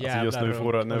det var ett Alltså jävla just när vi runt,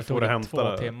 får- och när vi det tog får det hämta 2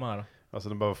 det. timmar. Alltså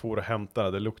den bara for och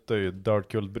hämta det luktar ju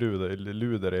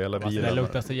luder i hela Alltså, bilen. det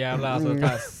luktar så jävla, alltså det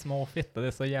här småfitta, det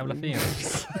är så jävla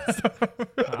fint.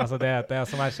 Alltså det är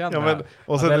som jag känner. Ja, men,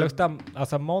 och Alltså, sen, det luktar,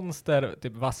 alltså monster,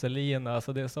 typ vaselin,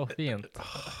 alltså det är så fint.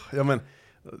 ja men,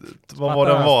 vad var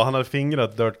det han var? Han hade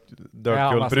fingrat Ja,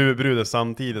 Dirtgold alltså- brudet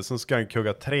samtidigt, så ska han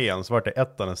kugga 3:an, så vart det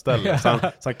 1:an istället. Så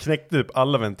han knäckte upp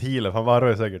alla ventiler, för han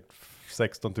varvade säkert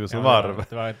 16 000 varv.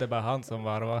 Det var inte bara han som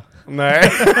varvade.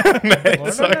 Nej, nej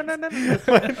exakt.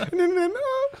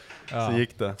 Ja. Så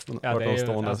gick det. Ja, det, är ju,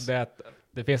 ståendes. alltså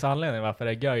det finns anledning varför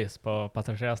det är göjs på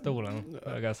passagerarstolen,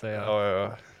 jag kan säga.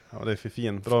 Ja, det är för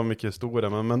fint. Bra mycket historia.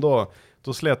 Men då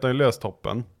slet han ju lös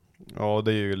toppen. Ja,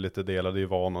 det är ju lite delar, det är ju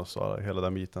Vanos och hela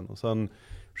den biten. Och sen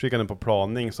skickade han den på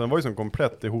planing. Så den var ju som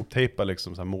komplett ihoptejpad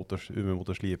liksom, så här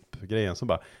motorslip-grejen. Så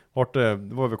bara, det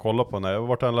var vi kollade på när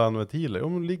vart alla ventiler? Jo,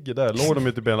 de ligger där. Låg de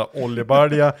ute på en jävla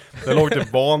oljebalja. Det låg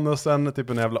typ Vanosen, typ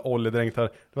en jävla oljedränkt här.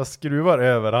 Det var skruvar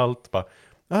överallt. Bara,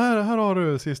 här har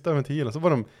du sista ventilen. Så var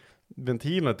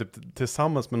ventilerna typ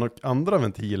tillsammans med några andra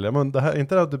ventiler. Men det här,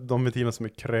 inte det typ de ventilerna som är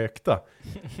krökta.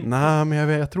 Nej, men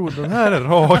jag tror den här är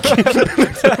rak.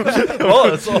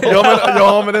 Var det så?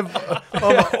 Ja, men det...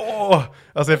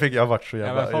 Alltså jag vart så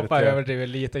jävla irriterad. Foppa överdriver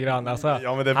lite grann. Alltså,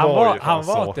 ja, men det han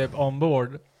var typ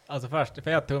ombord. Alltså först,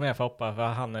 för jag tog med Foppa, för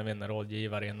han är min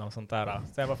rådgivare inom sånt där.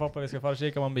 Så jag bara, Foppa, vi ska få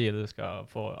kika på en bil, du ska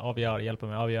få hjälpa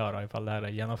mig att avgöra ifall det här är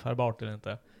genomförbart eller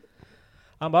inte.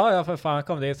 Han bara, ja för fan,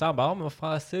 kom dit. Så han bara, ja, men vad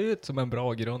fan, det ser ut som en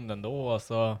bra grund ändå.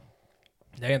 Så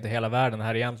det är inte hela världen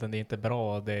här egentligen, det är inte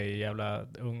bra. Det är jävla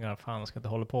ungar, fan, ska inte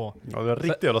hålla på. Ja, det är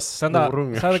riktigt jävla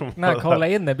snorungar. Sen när jag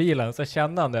kollade in i bilen så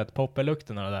kände han det,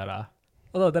 poppelukten och det där.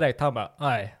 Och då direkt han bara,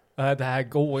 nej, det här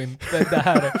går inte. Det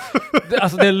här,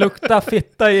 alltså det luktar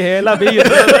fitta i hela bilen.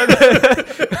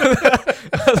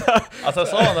 Alltså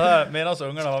sa han det här medan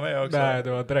ungarna var med också? Nej,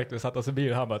 det var direkt vi satt oss i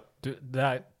bilen. Han bara,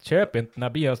 köp inte den här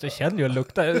bilen. Du känner ju att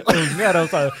lukta ungar och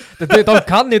så här. De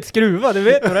kan inte skruva, du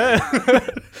vet vad det är.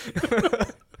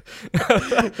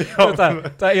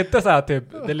 Så inte så här typ,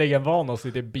 det ligger en Vanos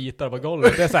i typ bitar på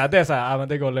golvet. Det är så här, men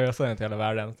det går att lösa inte hela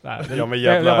världen. Det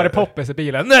var det poppis i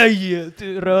bilen. Nej,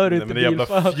 du rör inte bilen. Men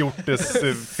det jävla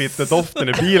fjortis-fittedoften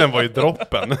i bilen var ju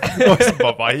droppen. Och så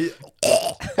bara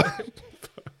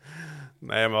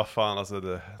nej, men vad fan,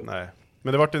 alltså nej.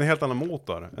 Men det var en helt annan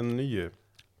motor, en ny.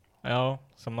 Ja,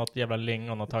 som något jävla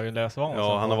lingon har tagit lösvan.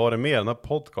 Ja, han har varit med i den här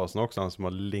podcasten också, han som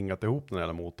har lingat ihop den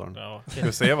hela motorn. Ja. Ska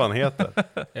vi se vad han heter?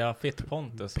 Ja, Fit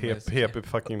Pontus. PP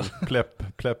fucking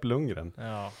Plepp Lundgren.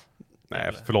 Ja.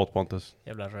 Nej, förlåt Pontus.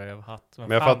 Jävla rövhatt.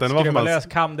 Men jag fattar inte varför man... lös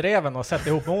kamdreven och sätta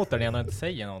ihop motorn igen och inte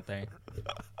säger någonting.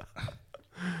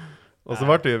 Och så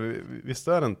vart det, visst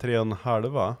är den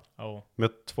 3,5 med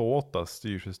 2,8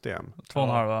 styrsystem.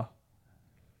 2,5.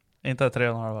 Inte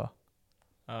 3,5.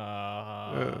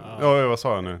 Ja, vad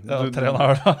sa jag nu? Ja,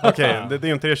 3,5. Okej, det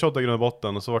är en 328 grund i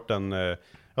botten och så vart den...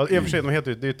 ja, i och för sig, de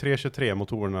heter det är 323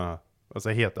 motorerna. Alltså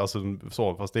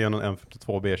så, fast det är en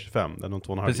M52 B25. Det är någon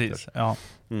 2,5 Precis, liters. ja.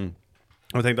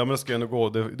 Jag tänkte, men det ska ändå gå.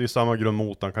 Det är samma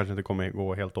grundmotorn, kanske inte kommer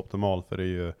gå helt optimalt. För det är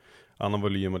ju annan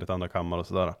volym och lite andra kammar och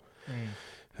sådär.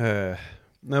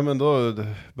 Nej, men då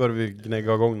började vi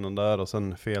gnägga igång den där och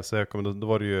sen felsöka. Men då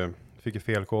var det ju, fick jag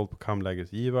felkoll på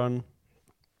kamlägesgivaren.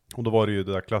 Och då var det ju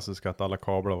det där klassiska att alla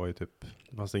kablar var ju typ,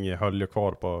 det fanns inget hölje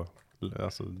kvar på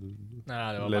alltså,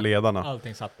 nej, det var ledarna.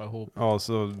 Allting satt på ihop. Ja,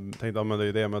 så tänkte jag, men det är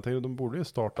ju det. Men jag tänkte, de borde ju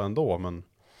starta ändå, men...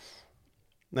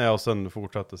 Nej, och sen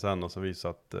fortsatte sen och så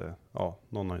visade att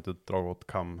någon har inte dragit åt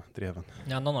kamdreven.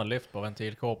 Ja, någon har lyft på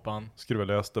ventilkåpan. Skruva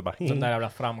lös det bara. Den där jävla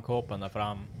framkåpan där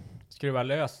fram. Skruva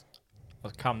lös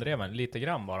alltså kamdreven lite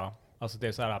grann bara. Alltså det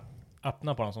är så här,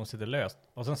 öppna på den som sitter löst.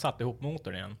 Och sen satt ihop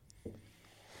motorn igen.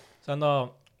 Sen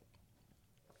då...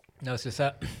 Jag skulle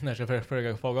säga, när jag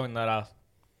försökte få igång den där...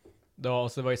 Då,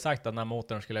 så var ju sagt att när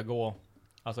motorn skulle gå...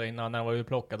 Alltså innan den var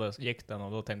utplockad då gick den.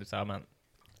 Och då tänkte jag så här, men...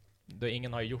 Då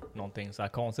ingen har gjort någonting så här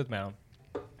konstigt med den.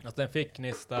 Alltså den fick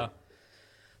gnista.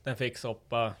 Den fick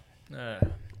soppa.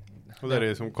 Och det är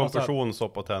ju som kompression,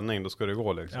 soppa, tändning. Då ska det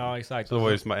gå liksom. Ja, exakt. Så det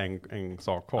var ju som en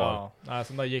sak kvar. Ja, nej,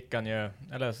 sen då gick han ju...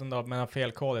 Eller sen då med en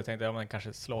felkod. Jag tänkte, men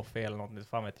kanske slå fel eller något.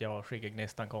 Fan vet jag, skicka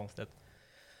gnistan konstigt.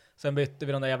 Sen bytte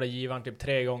vi den där jävla givaren typ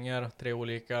 3 gånger. 3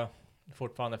 olika.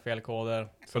 Fortfarande felkoder.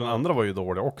 För den andra var ju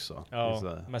dålig också.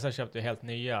 Ja, men sen köpte vi helt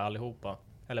nya allihopa.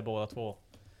 Eller båda två.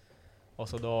 Och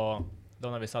så då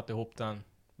när vi satte ihop den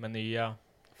med nya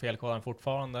felkoden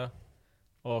fortfarande.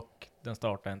 Och den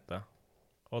startade inte.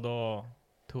 Och då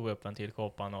tog vi upp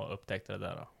ventilkåpan och upptäckte det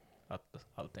där då, att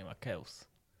allting var kaos.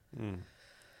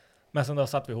 Men sen då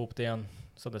satte vi ihop det igen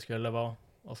så det skulle vara.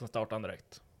 Och sen startade den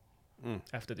direkt.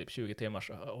 Efter typ 20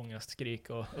 timmars ångestskrik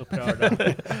och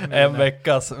upprörda. En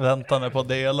veckas väntande på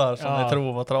delar som ni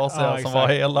tror var trasiga, som var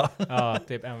hela. Ja,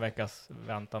 typ en veckas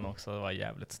väntan också. Det var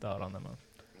jävligt störande. Men...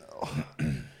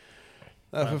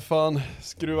 Nej, för fan.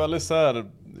 Skruva isär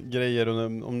grejer.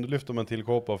 Om du lyfter med en till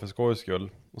kåpa för skojs skull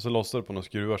och så lossar du på några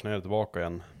skruvar så är det tillbaka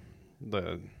igen.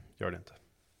 Det gör det inte.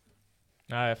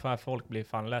 Nej, fan, folk blir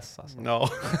fan less alltså. Ja.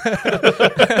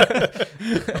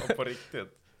 Ja, på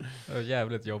riktigt. Det var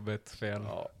jävligt jobbigt fel.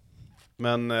 Ja.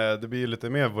 Men det blir lite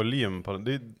mer volym på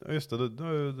den. Just det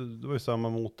var ju samma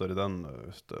motor i den.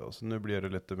 Just det. Och så nu blir det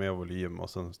lite mer volym och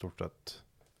sen stort sett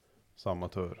samma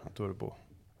turbo.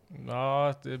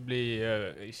 Ja, det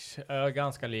blir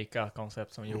ganska lika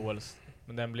koncept som Joels.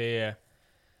 Men den blir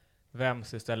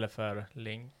Vems istället för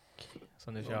Link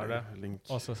som du körde. Link.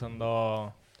 Och så sen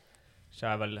då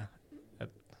kör väl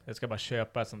jag ska bara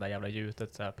köpa ett sånt där jävla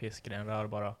gjutet så här piskgrenrör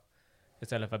bara.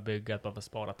 Istället för att bygga ett bara för att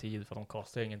spara tid, för de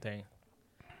kostar ingenting.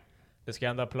 Det ska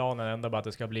ändra planen ändå bara att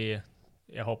det ska bli,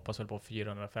 jag hoppas väl på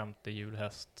 450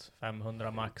 hjulhäst,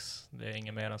 500 max. Det är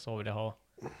inget mer än så vill jag ha.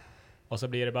 Och så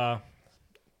blir det bara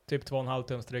typ 2,5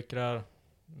 tums tryckrör,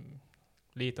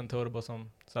 liten turbo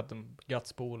som satt en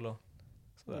gattspol och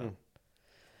sådär.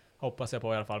 Hoppas jag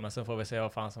på i alla fall, men sen får vi se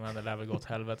vad fan som händer. Det lär väl gå åt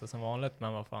helvete som vanligt,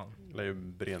 men vad fan. Det lär ju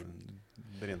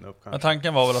brinna upp kanske. Men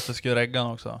tanken var väl att det skulle regga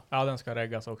också? Ja, den ska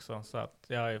reggas också, så att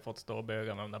jag har ju fått stå och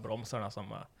böga med de där bromsarna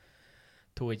som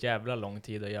tog ett jävla lång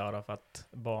tid att göra för att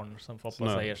barn som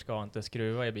Foppa säger ska inte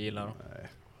skruva i bilar. Nej,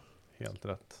 helt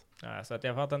rätt. Nej, så att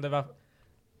jag fattar inte vad...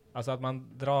 Alltså att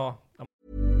man drar...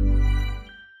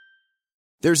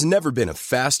 There's never been a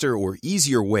faster or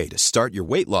easier way to start your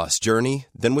weight loss journey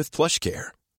than with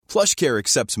PlushCare. PlushCare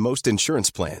accepts most insurance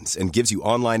plans and gives you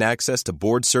online access to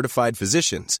board-certified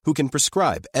physicians who can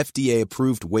prescribe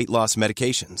FDA-approved weight loss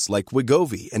medications like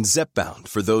Wegovy and Zepbound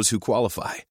for those who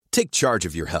qualify. Take charge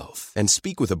of your health and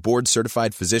speak with a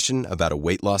board-certified physician about a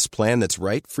weight loss plan that's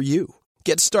right for you.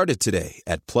 Get started today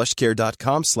at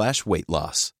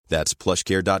plushcare.com/weightloss. That's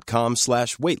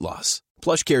plushcare.com/weightloss.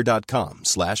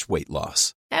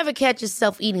 plushcare.com/weightloss. Ever catch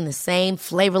yourself eating the same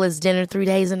flavorless dinner 3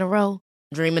 days in a row?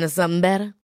 Dreaming of something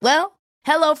better? Well,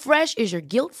 HelloFresh is your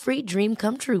guilt-free dream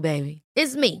come true, baby.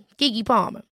 It's me, Keke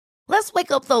Palmer. Let's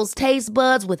wake up those taste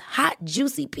buds with hot,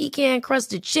 juicy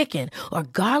pecan-crusted chicken or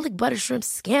garlic butter shrimp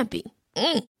scampi.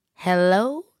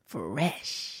 Hello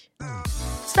Fresh.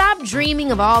 Stop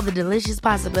dreaming of all the delicious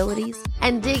possibilities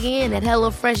and dig in at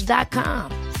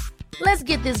HelloFresh.com. Let's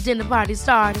get this dinner party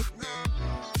started.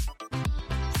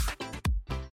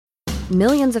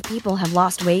 Millions of people have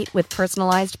lost weight with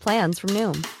personalized plans from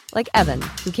Noom. Like Evan,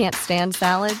 who can't stand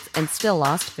salads and still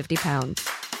lost 50 pounds.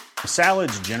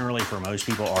 Salads generally for most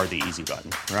people are the easy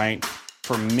button, right?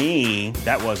 For me,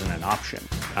 that wasn't an option.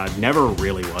 I never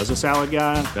really was a salad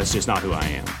guy. That's just not who I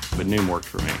am. But Noom worked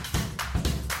for me.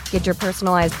 Get your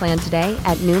personalized plan today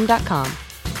at Noom.com.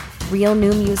 Real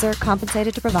Noom user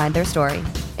compensated to provide their story.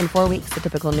 In 4 weeks, the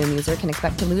typical Noom user can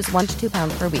expect to lose 1 to 2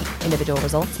 pounds per week. Individual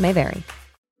results may vary.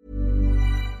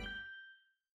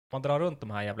 Man drar runt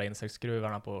de här jävla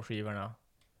insektsskruvarna på skivorna.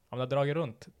 Om du har dragit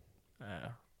runt...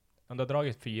 om du har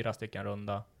dragit 4 stycken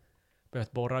runda,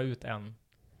 behövt borra ut en,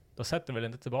 då sätter du väl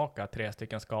inte tillbaka 3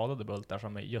 stycken skadade bultar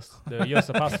som du just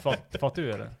så pass fått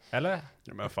ur, eller?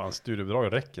 Ja, men fan,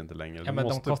 studiebidrag räcker inte längre. Ja, men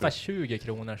de kostar 20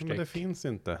 kronor styck. Men det finns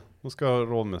inte. De ska ha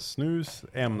råd med snus,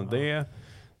 MD,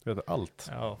 du vet allt.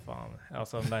 Ja, fan.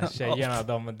 Alltså de där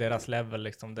tjejerna, deras level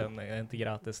liksom, den är inte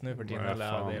gratis nu för tiden. Nej,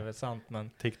 eller det är väl sant, men...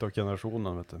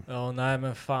 TikTok-generationen, vet du. Ja, nej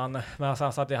men fan. Men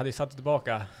alltså, jag hade ju satt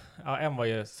tillbaka. Ja, en var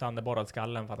ju sönderborrad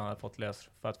skallen för att han hade fått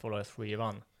för att få lös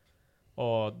skivan.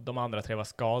 Och de andra 3 var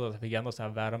skadade. Så fick ändå så här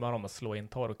värma dem och slå in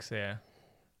torx i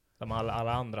de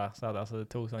alla andra. Så alltså, det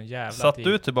tog sån jävla Satt tid.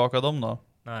 du tillbaka dem då?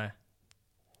 Nej.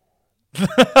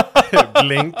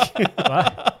 Blink.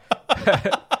 Va?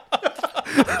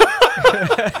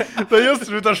 Du har just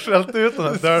slutat skällt ut de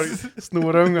där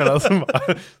snorungarna som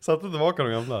bara satte tillbaka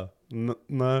de gamla.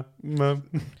 Nej, men...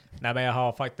 Nej, men jag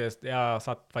har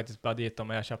satt faktiskt bara dit dem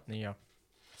och jag har köpt nya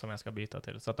som jag ska byta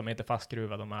till. Så att de är inte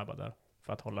fastskruvade, de är bara där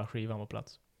för att hålla skivan på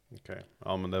plats. Okej,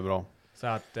 ja men det är bra. Så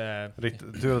att...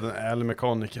 Riktigt, du är en ärlig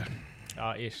mekaniker.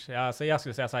 Ja, ish. Alltså, jag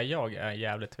skulle säga så här, jag är en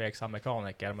jävligt tveksam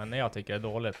mekaniker, men när jag tycker det är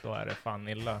dåligt, då är det fan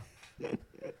illa.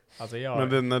 Alltså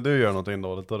jag... Men när du gör någonting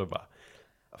dåligt, då är det bara...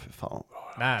 Ja, för fan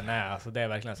bra. Nej, alltså det är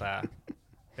verkligen så här.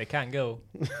 Det kan gå.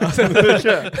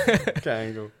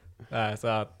 Can go. Nej, så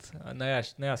att när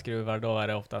jag skruvar, då är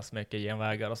det oftast mycket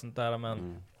genvägar och sånt där,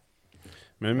 men...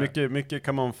 Men hur mycket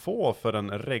kan man få för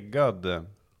en reggad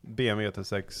BMW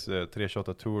T6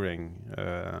 328 Touring?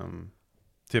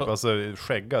 Typ alltså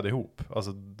skäggad ihop,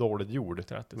 alltså dåligt gjord.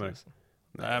 30 000.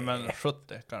 Nej, men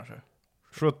 70 kanske.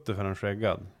 70 för en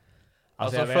skäggad.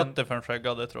 Alltså 70 för en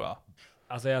skäggad, det tror jag.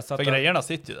 Alltså jag för grejerna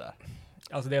sitter ju där.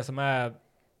 Alltså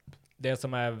det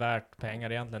som är värt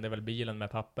pengar egentligen, det är väl bilen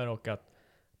med papper, och att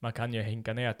man kan ju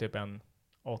hinka ner typ en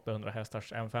 800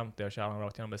 hästars M50 och köra den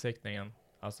rakt genom besiktningen.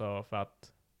 Alltså för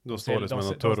att då står det som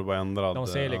en turboändrad. De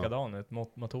ser likadan ut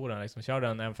mot motoren liksom. Kör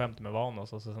den M50 med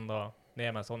Vanos och så sen då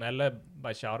ner med en sån, eller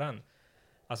bara köra den.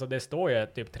 Alltså det står ju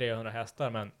typ 300 hästar,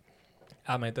 men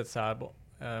är man inte ett särbo,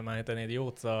 man är inte en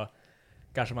idiot, så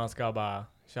kanske man ska bara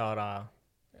köra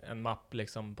en mapp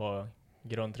liksom på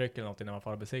grundtryck eller någonting när man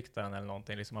får besikta den eller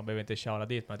någonting. Liksom man behöver inte köra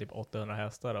dit med typ 800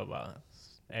 hästar och bara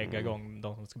ägga igång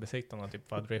de som ska besikta den typ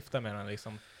för att drifta med den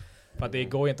liksom. För att det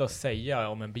går ju inte att säga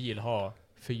om en bil har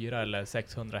 400 eller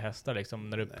 600 hästar liksom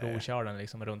när du provkör den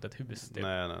liksom runt ett hus typ.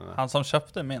 Nej. Han som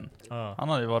köpte min, han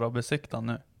har ju varit och besiktat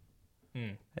nu.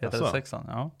 E36an,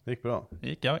 ja. Det gick bra. Det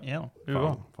gick jag igenom.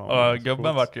 Fan, och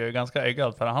gubben vart ju ganska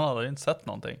äggad för han hade ju inte sett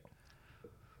någonting.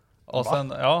 Och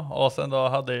sen, och sen då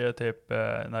hade ju typ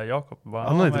när Jakob bara...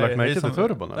 Han har inte lagt märke till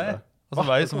turbon eller? Och så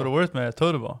var det som roligt med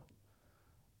turbo.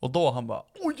 Och då han bara,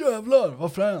 åh jävlar,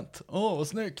 vad fränt. Åh, vad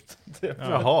snyggt.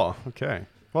 Jaha, okej.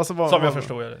 Alltså, Som jag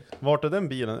förstår det. Vart är den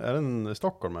bilen? Är den i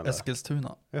Stockholm eller?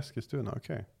 Eskilstuna,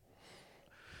 okej.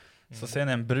 Så ser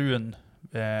ni en brun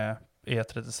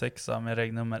E36 med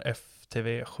regnummer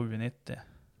FTV 790.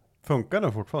 Funkar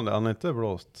den fortfarande? Han har inte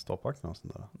blåst stoppaxeln och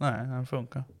sånt där? Nej, den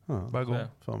funkar. Ja, bara gå.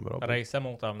 Fan bra.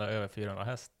 Racermotorn där över 400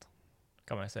 häst.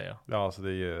 Kan man ju säga. Ja, alltså det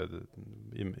är ju,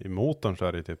 i motorn så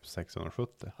är det typ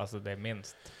 670. Alltså det är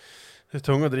minst. Det är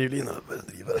tunga drivlinor.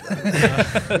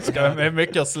 Ska vara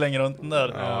mycket att slänga runt den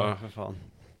där. Ja, för fan.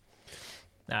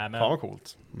 Nej, men, fan vad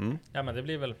coolt. Ja, men det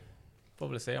blir väl... Får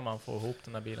väl se om man får ihop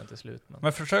den här bilen till slut.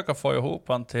 Men försöka få ihop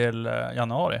han till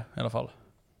januari i alla fall.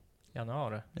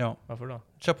 Januari? Ja. Varför då?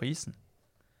 Kör på isen.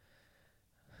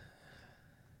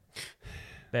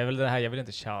 Det är väl det här, jag vill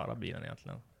inte köra bilen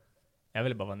egentligen. Jag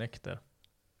vill bara vara nykter.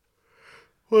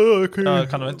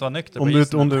 Kan du inte vara nykter på om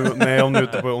isen? om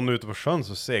du är ute på sjön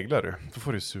så seglar du. Då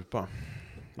får du supa.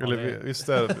 Ja, eller det... visst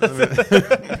är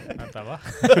Vänta, va?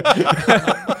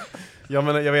 Ja,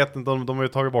 men jag vet inte, de har ju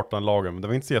tagit bort den lagen. Men det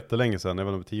var inte så jättelänge sedan,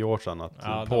 även om 10 år sedan,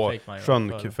 att på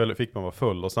sjön fick man vara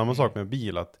full. Och samma sak med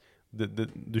bil, att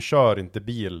du kör inte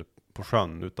bil på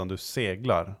sjön, utan du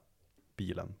seglar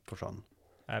bilen på sjön.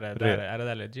 Är det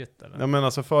där legit eller? Ja, men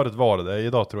alltså förut var det.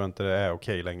 Idag tror jag inte det är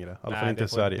okej längre. I alla fall inte i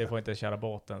Sverige. Det får inte köra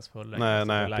båtens full.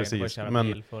 Nej, precis.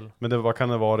 Men det var, kan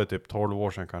det vara typ 12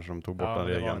 år sedan kanske de tog bort den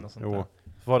regeln. Jo.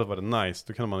 Förut var det nice,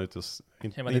 då kunde man inte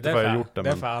för jag gjort det.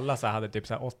 Därför alla så hade typ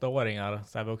så här 8-åringar,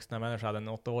 så här vuxna människor hade en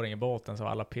 8-åring i båten, så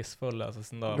var alla pissfulla. Så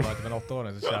sen då var det typ en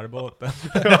 8-åring som körde båten.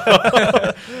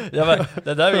 Ja, men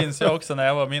det där minns jag också när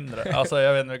jag var mindre. Alltså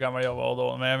jag vet inte hur gammal jag var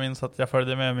då, men jag minns att jag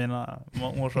följde med mina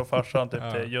mors och farsan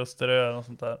typ till Ljusterö och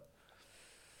sånt där.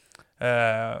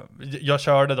 Jag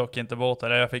körde dock inte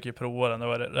båten, jag fick ju prova den. Det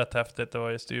var rätt häftigt, det var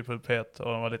ju styrpulpet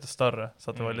och den var lite större,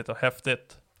 så att det var lite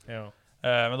häftigt. Ja.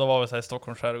 Men då var vi så här i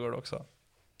Stockholms skärgård också.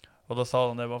 Och då sa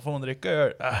de det, vad får hon dricka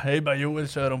öl? Hej, bara Joel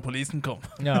kör om polisen kom.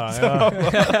 Ja.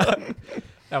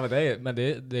 Ja, men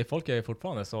det folk är ju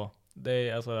fortfarande så. Det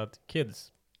är alltså att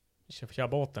kids kör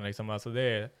båten liksom. Alltså det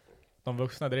är, de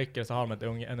vuxna dricker, så har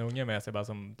de en unge med sig bara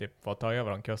som typ får ta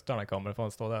över om kustarna kommer. Får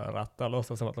stå där och ratta och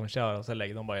låtsas som att de kör, och så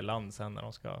lägger de bara i land sen när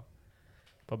de ska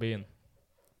på byn.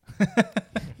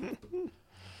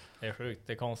 Det är sjukt,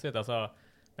 det är konstigt alltså.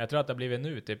 Men jag tror att det har blivit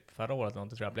nu, typ förra året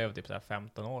någonting, tror jag blev typ så här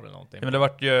 15 år eller någonting. Ja, men det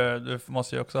vart ju, du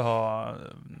måste ju också ha,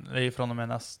 det är från och med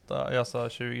nästa, jag sa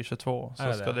 2022,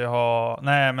 så ska du ha,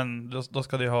 nej men då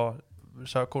ska du ha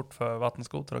körkort för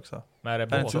vattenskoter också. Men är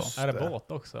det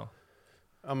båt också?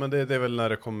 Ja, men det är väl när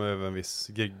det kommer över en viss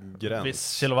gräns.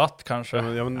 Viss kilowatt kanske.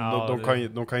 Ja, men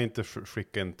de kan ju inte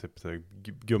skicka en typ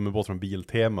gummibåt från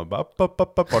Biltema. Bara, men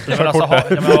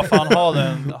vad fan,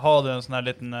 har du en sån här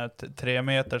liten 3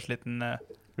 meters liten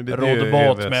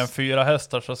roddbåt med en 4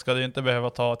 hästar, så ska du inte behöva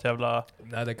ta ett jävla...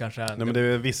 Nej, det kanske är... Nej, men det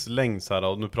är en viss längd så här,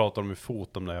 och nu pratar de i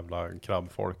fot om de jävla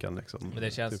krabbfolken liksom. Men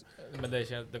det känns... Men det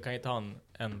känns, du kan ju ta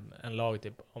en lag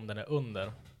typ om den är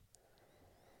under.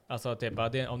 Alltså typ,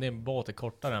 om det är en båt är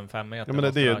kortare än 5 meter. Ja,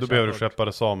 men då behöver du skeppa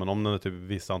det samen. Om den är typ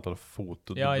visst antal fot,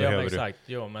 då behöver men exakt.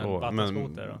 Jo, men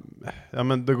vattenskoter då? Ja,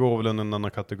 men det går väl en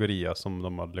annan kategori som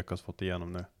de har lyckats få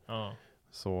igenom nu. Ja.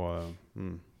 Så,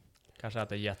 kanske att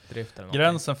det är jetdrift eller något.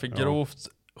 Gränsen för grovt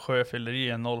sjöfylleri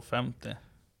är 0,50. Det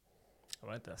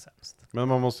var inte sämst. Men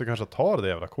man måste kanske ta det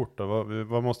jävla kortet.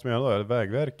 Vad måste man göra då? Är det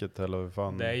Vägverket eller vad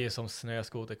fan? Det är ju som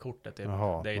snöskoterkortet typ.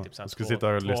 Jaha, det är typ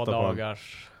såhär 2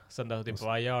 dagars. Sen då typ,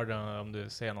 vad gör du om du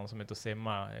ser någon som inte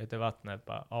simmar ute i vattnet?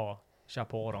 Bara, kör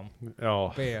på dem.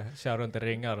 Ja. B, kör runt i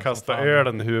ringar. Kasta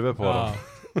ölen i huvudet på dem.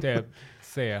 Typ,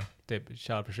 C, typ,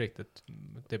 kör försiktigt.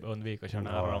 Typ undvik att köra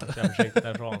nära dem. Kör försiktigt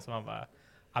därifrån. Så man bara,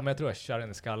 men jag tror jag kör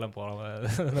in i skallen på dem.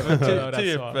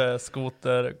 typ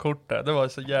skoterkortet. Det var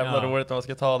så jävla roligt när man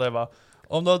ska ta det. Bara,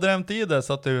 om du har drämt i det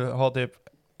så att du har typ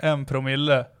 1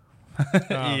 promille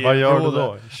i vad gör du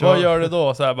då? Vad gör du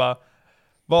då? Så här bara,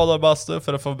 bada bastu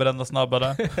för att få bränna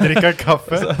snabbare. Dricka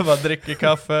kaffe. Så bara dricka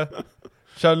kaffe.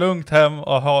 Kör lugnt hem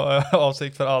och ha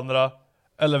avsikt för andra.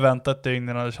 Eller vänta ett dygn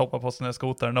innan du hoppar på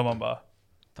snöskotern. Då man bara,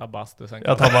 ta bastu sen.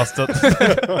 Jag tar bastut.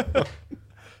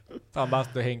 Ta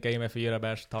bastu, hinka in med 4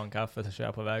 bärs, ta en kaffe, så kör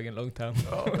jag på vägen lugnt hem.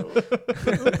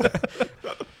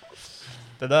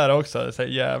 Det där också, det är så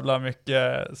jävla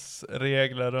mycket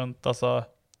regler runt, alltså.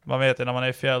 Man vet ju när man är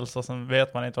i fjäll, så sen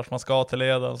vet man inte vart man ska till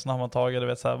leden. Så när man tagit, du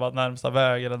vet, så här, bara närmsta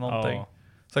väg eller någonting. Ja.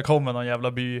 Så kommer någon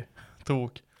jävla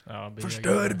by-tok. Ja,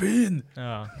 förstör byn!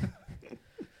 Ja.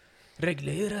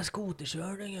 Reglera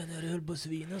skoterkörningen när du höll på att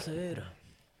svina, så är det.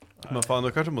 Men fan,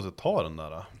 då kanske måste ta den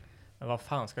där. Men vad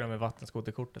fan ska de med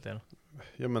vattenskoterkortet till?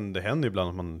 Ja men det händer ju ibland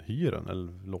att man hyr den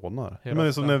eller lånar. Hur Men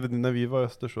ofta? som när vi var i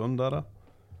Östersund där.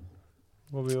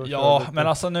 Ja, men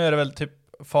alltså nu är det väl typ,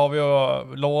 får vi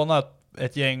att låna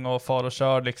ett gäng och far och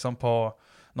kör liksom på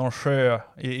någon sjö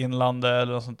i inlandet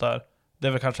eller något sånt där. Det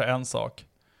är väl kanske en sak.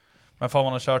 Men får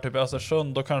man och kör typ i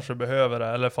Östersund, då kanske du behöver det.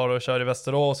 Eller far och kör i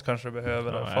Västerås kanske du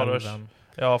behöver det. Far och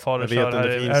kör här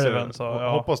i älven. Så, ja.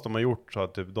 Hoppas de har gjort så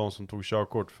att typ, de som tog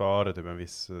körkort före typ en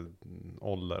viss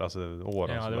ålder, alltså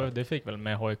år. Ja, det fick väl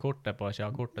med hojkortet på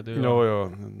körkortet. Du ja,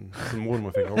 som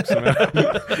mormor fick också med.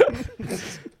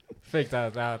 fick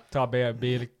det ta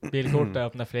bilkortet,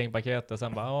 öppna flingpaketet och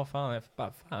sen bara,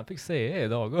 jag fick se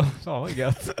idag. Fan vad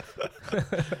gött.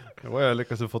 Jag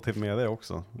lyckades få till med det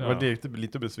också. Jag var Ja.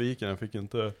 lite besviken, jag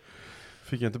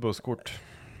fick inte busskort.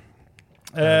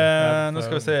 Nu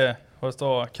ska vi se vad det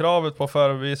står. Kravet på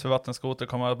förarbevis för vattenskoter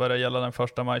kommer att börja gälla den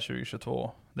 1 maj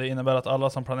 2022. Det innebär att alla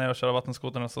som planerar att köra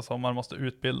vattenskoter nästa sommar måste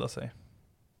utbilda sig.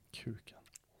 Kuken.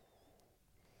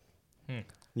 Mm.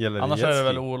 Annars är det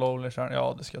väl olovlig körning?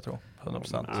 Ja, det ska jag tro.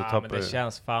 100%. Men det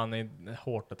känns fan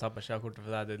hårt att tappa körkortet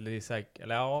för det. Det är säkert,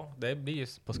 eller ja, det blir ju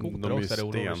på skoter också.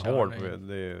 De är ju stenhård.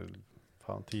 Det är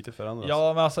fan tidigt förändras.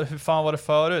 Ja, men alltså hur fan var det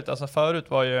förut? Alltså förut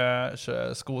var ju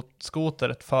skoter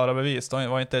ett förarbevis. Det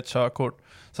var inte ett körkort.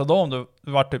 Så då om du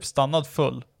var typ stannad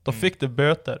full, då fick du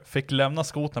böter, fick lämna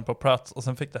skotern på plats och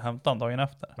sen fick du hämta den dagen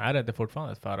efter. Nej, det är inte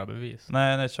fortfarande ett förarbevis.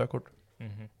 Nej, det är ett körkort.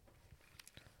 Mhm.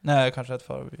 Nej, kanske ett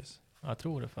förarbevis. Jag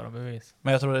tror det är förarbevis.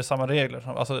 Men jag tror det är samma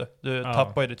regler. Alltså du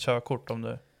tappar ju ditt körkort om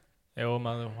du... Jo,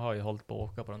 man har ju hållit på att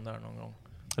åka på den där någon gång.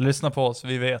 Lyssna på oss,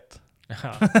 vi vet.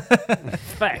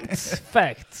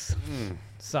 Facts.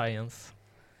 Science.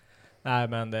 Nej,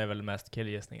 men det är väl mest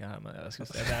killgissningar här. Men jag skulle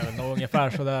säga det är väl nog ungefär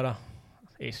sådär.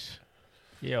 Ish.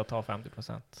 Ge och ta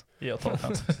 50%. Ge och ta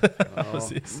 50%.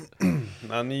 Precis.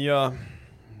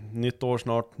 Nytt år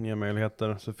snart, nya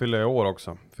möjligheter. Så fyller jag år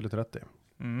också. Fyller 30.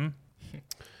 Mm.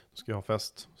 Ska jag ha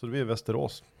fest. Så det blir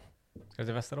Västerås. Ska du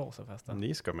till Västerås och festa?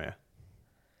 Ni ska med.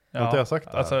 Ja, har inte jag sagt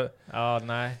det här? alltså, ja,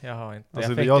 nej, jag har inte.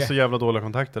 Alltså, jag har så jävla dåliga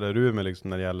kontakter där du med liksom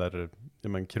när det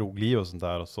gäller krogliv och sånt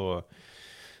där. Och så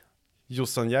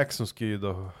Jossan Jackson ska ju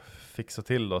då fixa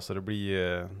till då, så det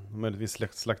blir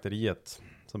möjligtvis slakteriet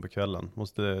som på kvällen.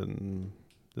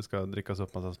 Det ska drickas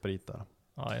upp massa sprit där.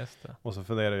 Ja, just det. Och så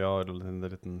funderar jag en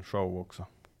liten show också.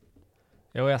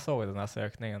 Jo, jag såg den här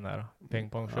sökningen där. Ping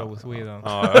Pong Show Sweden.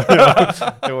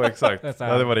 Jo, exakt. Det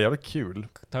Det var jävligt kul.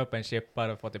 Ta upp en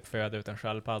chippare och få typ föda ut en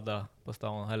sköldpadda på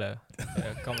stan. Eller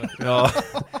Ja,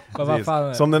 vad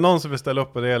fan? så om det är någon som vill ställa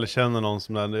upp på det eller känner någon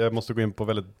som där, jag måste gå in på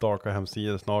väldigt darka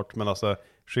hemsidor snart, men alltså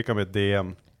skicka mig ett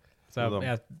DM. Så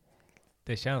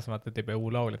det känns som att det typ är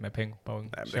olagligt med ping pong.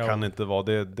 Nej, men det kan inte vara.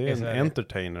 Det är en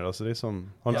entertainer, alltså det är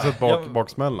som, har du sett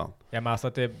baksmällan? Ja, men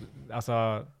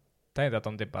alltså tänk att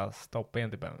de typ bara stoppar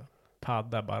in typ en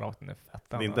padda bara rakt in i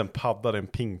fettan. Det är inte en padda, det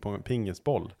är en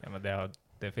pingisboll. Ja, men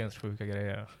det finns sjuka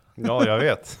grejer. Ja, jag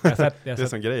vet. Det är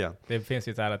som grejen. Det finns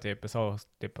ju så här typ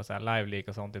på så här live league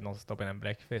och sånt, typ någon som stoppar in en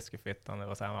bläckfisk i fittan. Det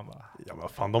var så här man bara... Ja, men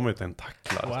fan, de är ju inte en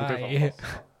tacklar.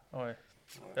 Oj.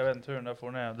 Jag vet inte hur den där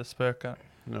får ner. Det spökar.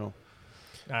 Ja.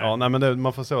 Ja, nej, men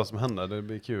man får se vad som händer. Det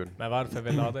blir kul. Men varför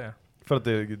vill du ha det? För att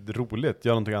det är roligt.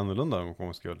 Gör någonting annorlunda en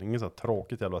gång skull. Inget så här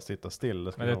tråkigt jävla sitta still.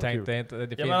 Det ska Men du vara tänkte kul.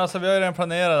 inte... Det Ja, men alltså vi har ju redan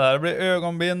planerat det här. Det blir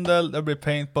ögonbindel, det blir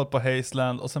paintball på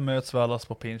Hazeland och så möts vi allas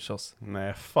på Pinchos.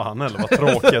 Nej, fan eller vad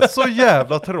tråkigt. Så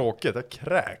jävla tråkigt. Jag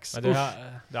kräks. Men du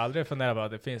har aldrig funderat på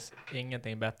att det finns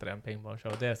ingenting bättre än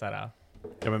pingpong-show. Det är så här...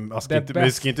 Ja, men Det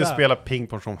vi ska inte bästa. spela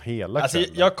pingpong som hela Alltså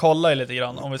kvällen. jag kollar ju lite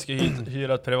grann om vi ska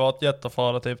hyra ett privatjet och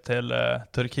fara typ till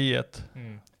Turkiet.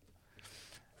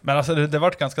 Men alltså det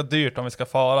vart ganska dyrt om vi ska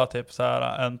fara typ så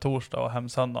här en torsdag och hem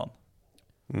söndagen.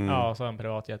 Ja, så en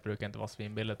privatjet brukar inte vara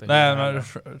svinbilligt. Nej, men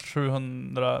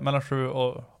 700, mellan 7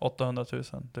 och 800 000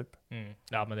 typ.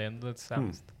 Ja, men det är ändå inte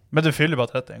sämst. Men du fyller bara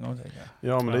 30 en gång, tänker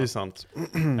jag. Ja, men det är ju sant.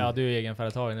 Ja, du är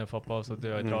egenföretagare nu, fotboll, så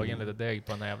du har ju dragit in lite deg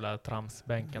på den här jävla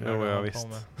tramsbänken. Jo, där ja, du visst. på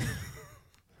med.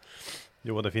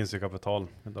 Jo, det finns ju kapital.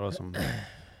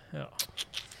 Ja.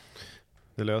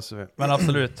 Det löser vi. Men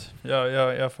absolut,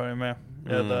 jag följer med.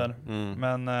 Jag är där.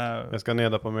 Men jag ska ner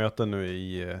där på möten nu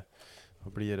i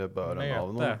vad blir det, början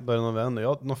av november.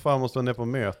 Ja, nog fan måste jag ner på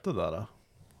möte där.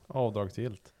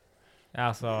 Avdragsgillt.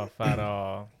 Alltså för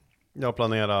att... Jag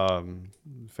planerar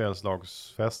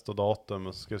födelsedagsfest och datum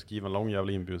och ska skriva en lång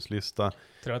jävla inbjudslista.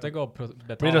 Tror att det går att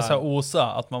betala... blir det så här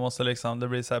OSA att man måste liksom, det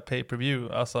blir så här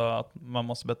pay-per-view, alltså att man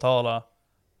måste betala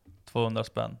 200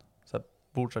 spänn. Så här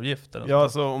bordsavgift eller Ja,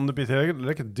 alltså om det blir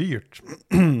tillräckligt dyrt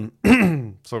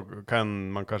så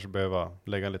kan man kanske behöva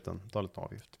lägga ta lite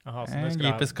avgift. Jaha, så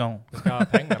du ska ha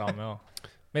pengar om, ja.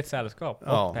 Mitt sällskap och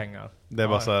Ja. pengar. Det är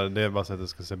bara så här, det är bara så att det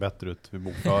ska se bättre ut vid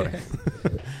bokföring.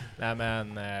 Nej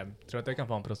men, tror att du kan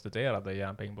få en prostituerad i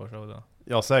en pingball-show då?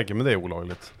 Ja säkert, men det är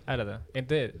olagligt. Är det?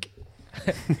 Inte...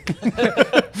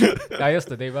 Ja just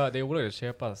det, det är olagligt att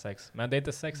köpa sex. Men det är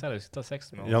inte sex heller, du ska ta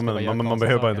sex med någon. Ja men man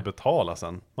behöver bara inte betala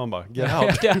sen. Man bara, get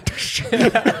out.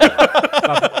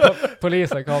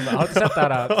 Polisen kommer. Har du inte sett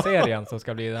den här serien som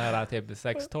ska bli den här typ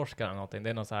sextorskar eller någonting? Det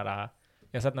är någon så här...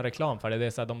 Jag har sett någon reklam för det. Det är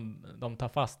så här, de tar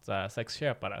fast så här,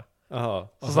 sexköpare. Jaha. Och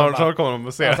Så så snart kommer de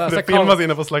och ser. Ja, så det kommer- filmas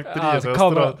inne på slakteriet. Ja,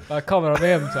 så kommer de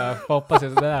hem så här, hoppas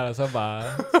sig sådär och så bara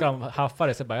ska de haffa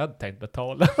det så bara, jag hade tänkt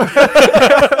betala.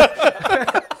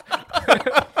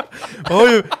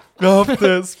 Oj, jag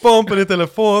har haft span på din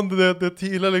telefon. Det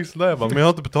tilar liksom där. Jag bara, men jag har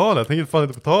inte betalat. Jag tänker fan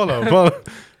inte betala. Bara,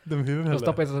 de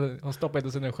huvudet Hon stoppar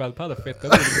inte sin sköldpadda för fitta.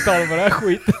 Jag vill betala för det här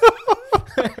skiten.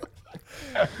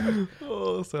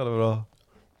 Så jävla bra.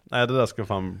 Nej, det där ska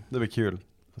fan, det blir kul.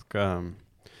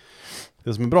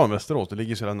 Det som är bra med Västerås, det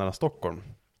ligger så jävla nära Stockholm.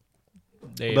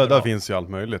 Det Och är där finns ju allt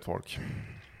möjligt folk.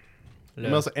 Men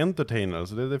Lös. alltså entertainers,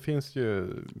 det finns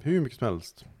ju hur mycket som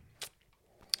helst.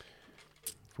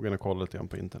 Får gärna kolla lite grann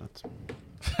på internet.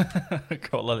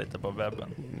 Kolla lite på webben.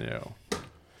 Ja.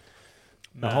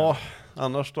 Jaha,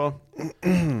 annars då?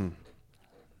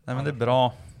 Nej men det är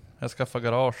bra. Jag skaffade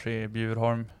garage i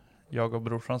Bjurholm. Jag och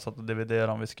brorsan satt och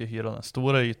dividerade om vi skulle hyra den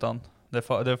stora ytan.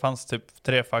 Det fanns typ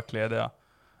 3 fack lediga.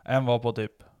 En var på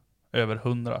typ över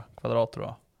 100 kvadrat tror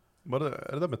jag.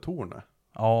 Är det där med tornet?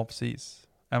 Ja, precis.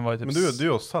 En var ju typ... Men du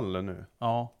är hos Salle nu.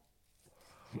 Ja.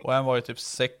 Och en var ju typ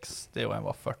 60 och en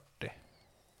var 40.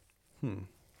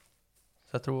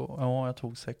 Så jag tror, ja jag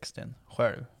tog 60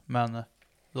 själv. Men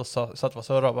då satt vi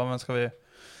surra, men ska vi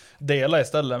dela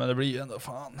istället? Men det blir ju ändå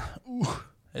fan.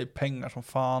 Det är pengar som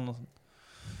fan.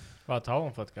 Vad tar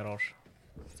hon för ett garage?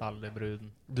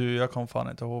 Sallebruden. Du, jag kom fan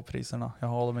inte ihåg priserna. Jag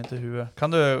har dem inte i huvudet.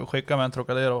 Kan du skicka mig en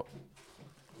Trocadero?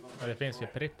 Ja, det finns ju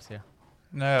Prips ja.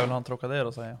 Nej, jag vill ha en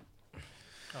Trocadero säger jag.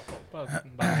 Jag hoppas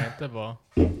bara inte på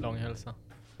Långhälsa.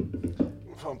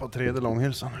 Fan på 3D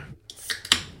Långhylsan.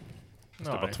 Det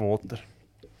är bara Nej. 2 åter.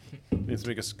 Det finns så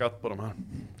mycket skatt på de här.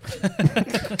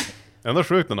 Ändå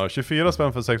sjukt den då. 24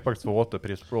 spänn för 6-pack 2 åter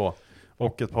prisblå.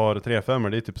 Och ett par 3-5,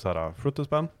 det är typ såhär 70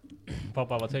 spänn.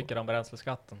 Pappa, vad tycker du om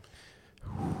bränsleskatten?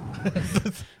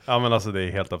 Ja men alltså det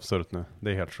är helt absurt nu.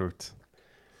 Det är helt sjukt.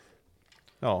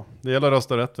 Ja, det gäller att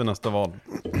rösta rätt vid nästa val.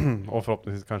 Och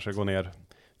förhoppningsvis kanske gå ner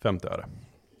 50 öre.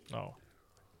 Ja.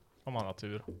 Om man har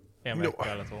tur. En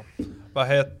vecka eller så. Vad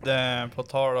hette på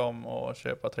tal om att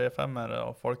köpa 3-5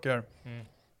 och folköl?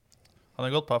 Har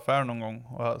ni gått på affär någon gång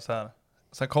och så här,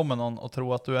 sen kommer någon och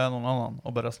tror att du är någon annan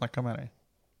och börjar snacka med dig?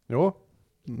 Jo,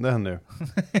 det händer ju.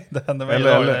 Det hände mig Eller-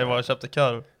 idag eller- när jag var och köpte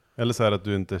korv. Eller så är det att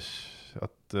du inte...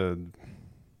 Att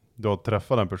du har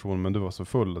träffat den personen men du var så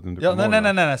full att du inte Ja, kom ihåg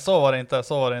den. nej, så var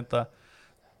det inte.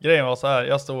 Grejen var så här,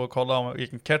 jag stod och kollade om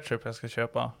vilken ketchup jag ska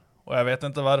köpa. Och jag vet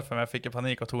inte varför, men jag fick en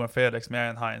panik och tog en Felix med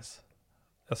en Heinz.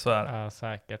 Jag svär. Ja,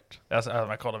 säkert.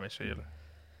 Jag kollar min kyl.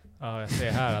 Ja, jag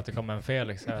ser här att det kommer en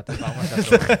Felix. Jag vet inte fan vad jag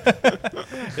tror.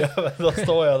 Ja, men då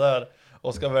står jag där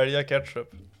och ska välja ketchup.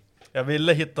 Jag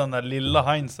ville hitta den där lilla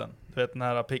Heinzen. Du vet den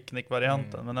här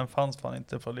picknick-varianten. Men den fanns fan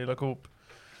inte på lilla Coop.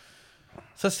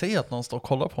 Så ser jag att någon står och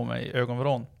kollar på mig i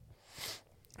ögonvrån.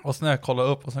 Och sen när jag kollar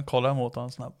upp och sen kollar jag mot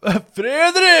honom snabbt.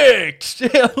 Fredrik!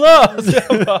 Tjena! Så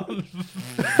jag bara,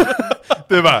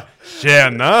 Du bara,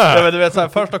 tjena! ja, men du vet, så här,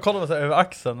 först då kollar man så här över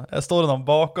axeln. Jag står det någon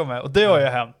bakom mig. Och det har ju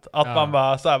hänt. Att Ja. man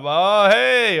bara så här, bara,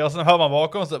 hej! Och sen hör man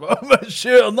bakom sig. Bara, men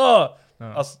tjena!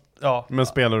 Ja. Alltså, ja. Men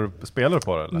spelar du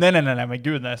på det eller? Nej, men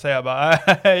gud, när jag säger bara,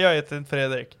 jag heter inte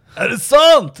Fredrik. Är det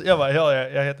sant? Jag bara, ja,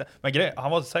 jag heter... Men grejen,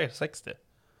 han var säkert 60.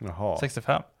 Jaha.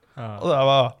 65. Ja. Och jag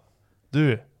bara,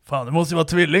 du, fan du måste ju vara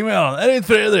tvilling med han. Är det inte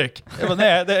Fredrik? Jag bara,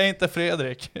 nej, det är inte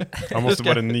Fredrik. Han måste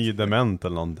vara en ny dement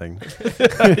eller någonting.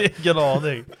 Ingen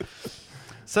aning.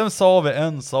 Sen sa vi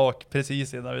en sak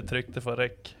precis innan vi tryckte för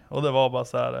räck. Och det var bara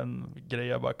så här en grej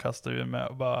jag bara kastade ur med.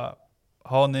 Och bara,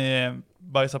 har ni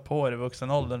bajsat på er i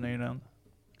vuxen ålder nyligen?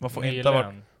 Man får inte ha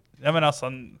varit... Jag menar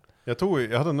alltså... Jag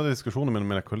hade den där diskussionen med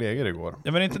mina kollegor igår.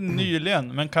 Jag menar inte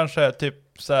nyligen, men kanske typ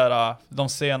så här de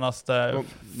senaste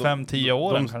 5-10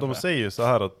 åren kanske. De säger ju så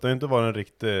här att det inte var en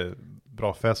riktigt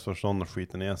bra fest för sån och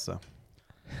skiten i sig.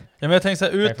 Ja, men jag tänker så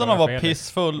här, utan får att vara vara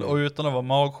pissfull och utan att vara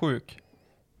magsjuk.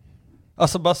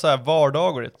 Alltså bara så här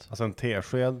vardagligt. Alltså en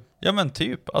tesked. Ja men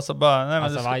typ, alltså bara... Nej, men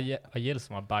Alltså du ska, vad gills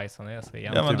som har bajsat ner sig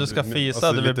igen? ja men typ, du ska fisa,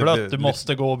 alltså det blir lite- blött, du lite-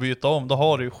 måste gå och byta om. Då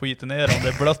har du ju skiten ner om det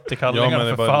är blött i Ja kallingarna men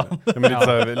det är för bara fan. ja,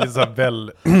 men lite så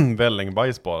här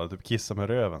vällingbajs bara, typ kissa med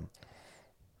röven.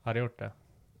 Har du gjort det?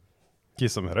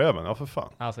 Kissa med röven, ja för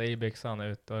fan. Alltså i byxan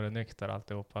ut och är nykter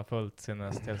alltihopa, fullt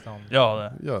sinnestillstånd.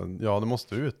 Ja, det. Ja, det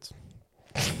måste ut.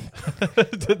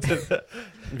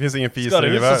 Det finns ingen Ska fisring det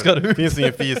i ut så ska det världen. ut. Finns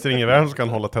ingen fisring i världen som kan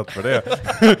hålla tätt för det.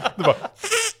 Det bara...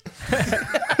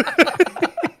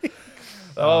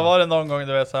 Ja, var det någon gång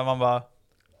du vet så här, man bara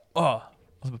och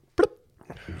så bara plupp,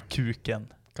 kuken.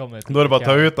 Då är det bara att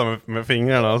ta ut dem med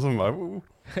fingrarna och så bara...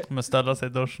 Men ställa sig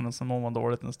i duschen och så mår man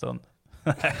dåligt en stund.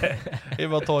 Det är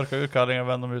bara torka ur kallingar,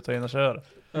 vända dem ut och in och kör.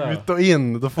 Ja. Ut och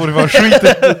in, då får du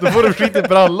vara skit i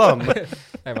brallan.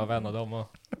 Nej, vad vän av dem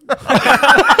och...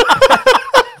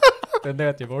 Den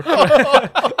nöt ju bort.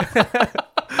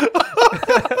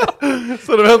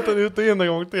 Så du väntar ut och in en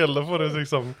gång till, då får du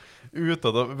liksom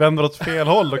utåt och vänder åt fel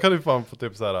håll. Då kan du fan få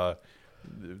typ så här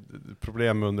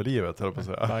problem med underlivet, höll på att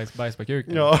säga. Bajs på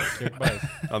kuken. Ja. Kukbajs.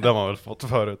 Ja, det har man väl fått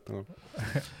förut.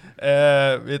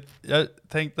 Jag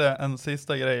tänkte en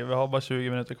sista grej. Vi har bara 20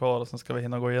 minuter kvar och sen ska vi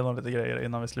hinna gå igenom lite grejer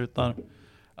innan vi slutar.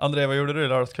 André, vad gjorde du i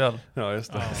lördagskväll? Ja,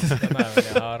 just det. Ja, det där vill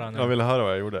jag höra nu. Jag ville höra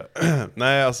vad jag gjorde.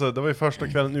 Nej, alltså det var ju första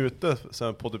kvällen ute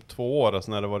sen på typ 2 år,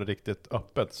 alltså när det var riktigt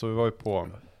öppet. Så vi var ju på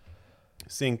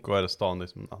Cinco är det stan, det är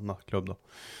som en nattklubb då.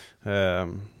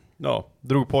 Ja,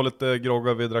 drog på lite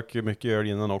groggar, vi drack ju mycket öl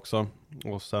innan också.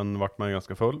 Och sen vart man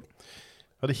ganska full.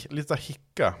 Jag hade lite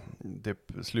hicka typ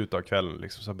slutet av kvällen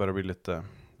liksom, så jag började bli lite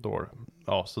dålig.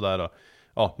 Ja, sådär då.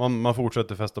 Ja, man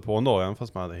fortsätter festa på ändå, även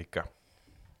fast man hade hicka.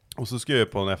 Och så skrev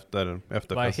jag på en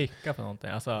efterfest. Vad är hicka för någonting?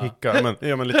 Alltså... Hicka,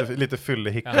 men lite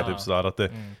fyllig hicka typ sådär.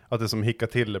 Att det som hickar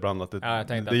till ibland, att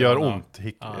det gör ont.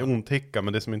 Ont hicka,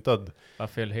 men det är som inte att... Vad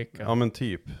fyll hicka? Ja, men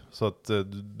typ. Så att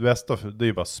det bästa, det är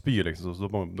ju bara spy liksom, så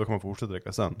då kan man fortsätta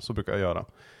dricka sen. Så brukar jag göra.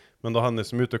 Men då hann jag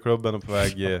som ute i klubben och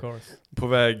på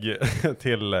väg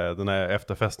till den här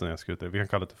efterfesten jag skulle ut. Vi kan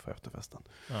kalla det för efterfesten.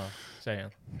 Ja,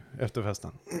 tjejen.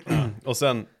 Efterfesten. Och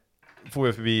sen får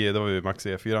vi förbi, det var ju Max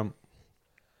E4.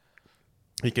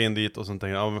 Gick jag in dit och sen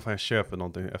tänkte jag, men fan jag köper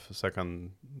någonting så jag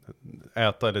kan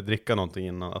äta eller dricka någonting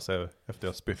innan, alltså efter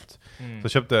jag spytt. Så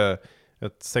jag köpte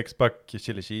ett 6-pack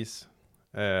chili cheese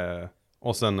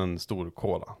och sen en stor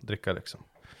cola, dricka liksom.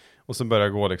 Och sen började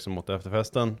jag gå liksom mot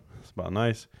efterfesten, så bara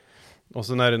nice. Och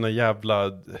sen är det några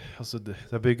jävla, alltså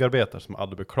det byggarbetare som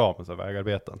aldrig blir klar med så här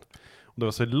vägarbeten. Och det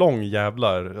var så lång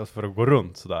jävlar för att gå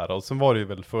runt sådär. Och sen var det ju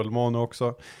väl fullmåne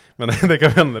också. Men det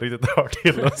kan väl riktigt höra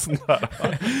till och sådär.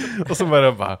 Och så började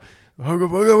jag bara...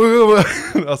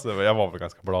 Alltså jag var väl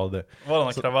ganska bladig. Var det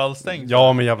någon kravallstängsel?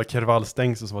 Ja, men jävla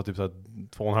kravallstängsel som var typ såhär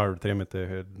 2,5-3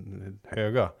 meter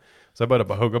höga. Så jag började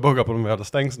bara hugga på de jävla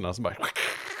stängselna. Så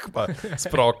bara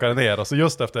sprakade ner. Och så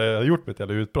just efter jag gjort mitt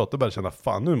jävla utbrott, då började jag känna,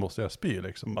 fan nu måste jag spy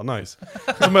liksom. Bara nice.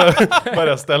 Så började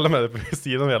jag ställa mig på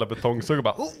sidan av hela betongsug och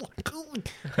bara...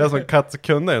 Jag är som en katt så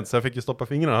kunde jag inte, så jag fick ju stoppa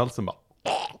fingrarna i halsen bara...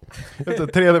 Efter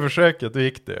tredje försöket, då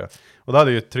gick det. Och då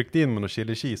hade jag ju tryckt in med någon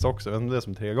chili cheese också. Jag vet inte, det är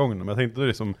som 3 gånger. Men jag tänkte,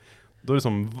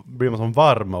 blir man som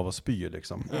varm av att spy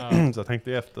liksom. Så jag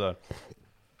tänkte efter där.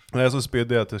 Nej, så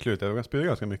spydde jag till slut. Jag spydde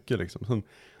ganska mycket liksom. Sen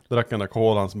drack jag den där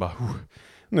kolan som bara...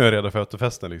 Nu är jag redan för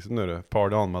efterfesten liksom. Nu är det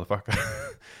party on, motherfucker.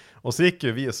 Och så gick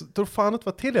ju vi... Så tror fan att det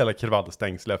var till hela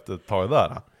kravallstängsel efter ett tag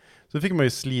där. Så fick man ju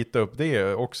slita upp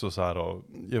det också så här och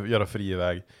göra fri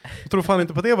väg. Jag tror fan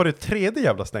inte på det, var det 3:e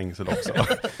jävla stängsel också.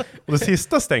 Och det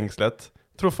sista stängslet,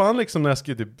 tror fan liksom när jag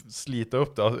skulle typ slita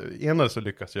upp det. Ena så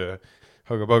lyckas jag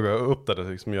hugga upp det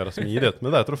liksom göra smidigt.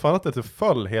 Men där, jag tror fan att det typ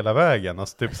föll hela vägen.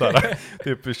 Alltså typ så här,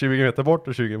 typ 20 meter bort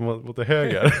och 20 mot det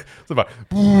höger. Så bara...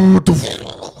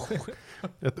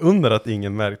 Ett under att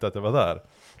ingen märkte att jag var där.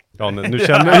 Ja, nu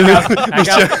känner jag... Jag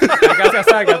är ganska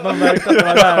säker att någon märkte att det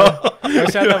var där.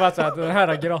 Jag känner bara så att den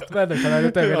här grottmänniskan här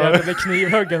ute vill jag inte bli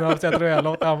knivhuggen av, så jag tror jag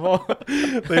låter han vara.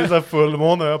 Det är så här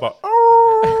fullmåne och jag bara...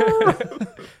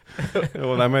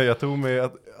 Jo, nej, men jag tog mig...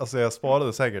 Alltså jag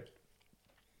sparade säkert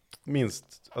minst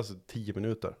 10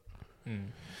 minuter.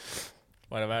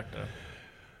 Var det värt det?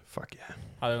 Fuck yeah.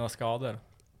 Hade du några skador?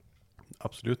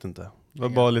 Absolut inte. Det var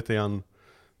bara lite grann...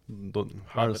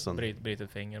 halsen. Bryt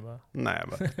ett finger bara. Nej,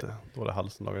 bara lite dålig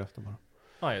halsen dagen efter bara.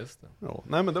 Ja, just det. Ja,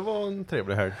 nej, men det var en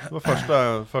trevlig helg. Det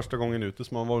var första gången ute,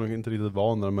 så man var nog inte riktigt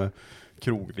van där med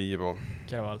krogliv och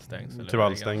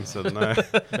kravallstängsel. Nej.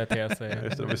 Bete sig.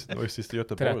 Just det var ju sist i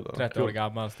Göteborg då. 30 år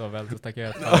gammal, står väl till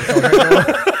staket.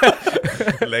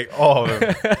 Lägg av.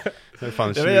 Det är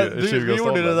fan 20 vi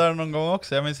gjorde det där någon gång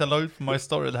också. Jag minns jag la ut på My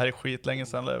Story, det här är skitlänge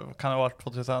sedan. Det kan ha varit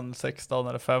 2016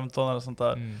 eller 15 eller sånt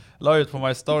där. La ut på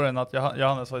My Story att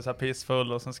Johannes var så här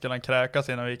pissfull och sen skulle han kräkas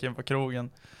innan vi gick in på krogen.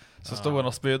 Så stod han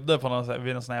och spydde på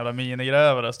vid någon sån jävla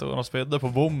minigrävare. Stod han och spydde på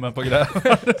bommen på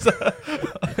grävaren.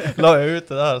 La jag ut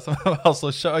det där. Så,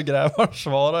 alltså kör grävaren,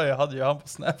 svarade jag hade ju han på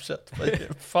Snapchat.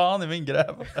 Fan i min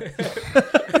grävare.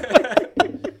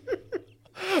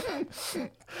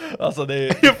 Alltså det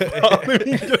är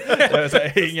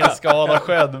ingen skada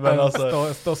skedd, men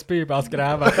alltså Stå och spy på hans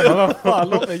grävare. Vad fan,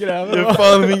 låt mig gräva. Ge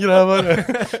fan min grävare.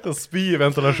 Och spy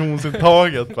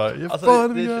ventilationsintaget bara. Ge alltså,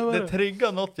 fan min grävare. det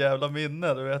triggar något jävla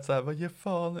minne, du vet såhär, vad ge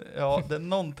fan. Ja, det är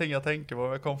någonting jag tänker på,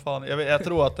 jag kom fan. Jag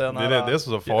tror att det är det är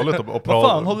så farligt att prata. Vad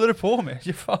fan håller du på med?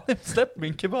 Ge fan, släpp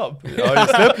min kebab. Ja,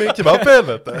 släpp min kebab,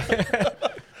 helvete.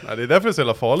 Nej, det är därför det är så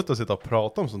jävla farligt att sitta och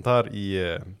prata om sånt här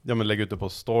i, ja men lägga ut det på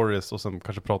stories och sen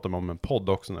kanske prata om en podd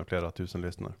också när flera tusen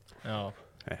lyssnar. Ja.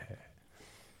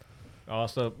 Ja,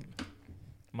 alltså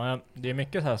det är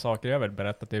mycket så här saker jag vill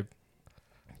berätta typ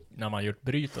när man gjort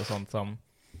bryt och sånt som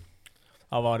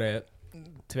har varit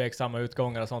tveksamma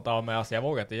utgångar och sånt. Ja, men alltså jag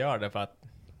vågar inte göra det för att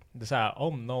det är så här,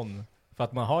 om någon, för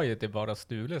att man har ju typ bara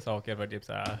stulit saker för typ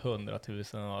så här 100 000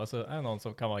 och så är det någon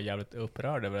som kan vara jävligt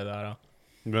upprörd över det där.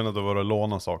 Du menar att det var att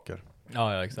låna saker?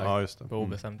 Ja, exakt. Ja, just det. På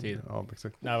obestämd tid. Ja,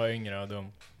 exakt. När jag var yngre och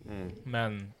dum.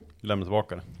 Men Lämna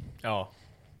tillbaka det. ja.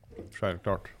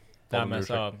 Självklart. Nej, men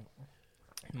så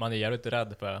man är jävligt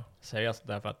rädd för att säga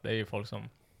sådär, för att det är ju folk som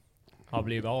har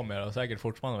blivit av med det och säkert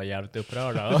fortfarande var jävligt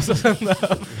upprörda. Och så sen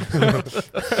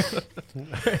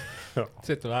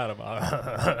sitter vi här och bara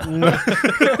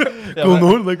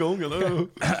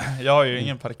Jag har ju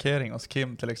ingen parkering hos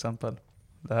Kim till exempel.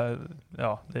 Det här,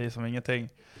 ja, det är som ingenting.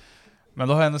 Men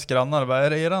då har hennes grannar bara, är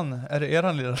det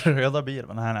eran lilla röda bil?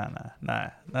 Men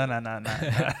nej.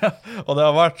 Och det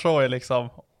har varit så i liksom,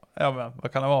 ja men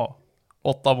vad kan det vara?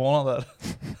 8 månader.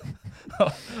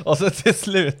 Och så till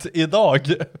slut,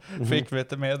 idag fick vi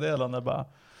ett meddelande bara,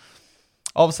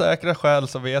 av säkra skäl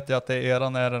så vet jag att det är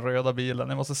den röda bilen.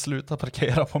 Ni måste sluta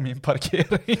parkera på min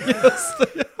parkering.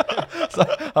 Så,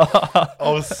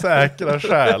 av säkra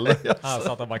skäl. Han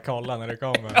satt och bara kolla när det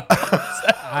kommer.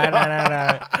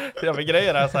 nej. Jag vill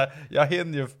grejer är så här, jag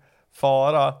hinner ju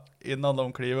fara innan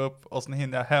de kliver upp och sen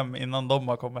hinner jag hem innan de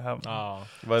har kommit hem. Ja.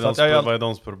 Vad är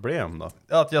deras problem då?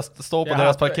 Att jag står på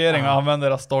deras parkering och använder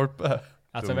deras stolpe.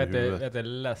 Alltså vet du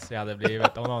less jag hade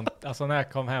blivit om någon, alltså när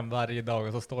jag kom hem varje dag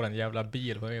och så står en jävla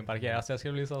bil på min parkering. Alltså jag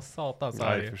skulle bli så satans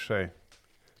arg. Nej, för sig.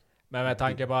 Men med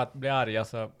tanke på att bli arg,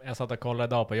 alltså, jag satt och kollade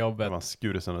idag på jobbet. Man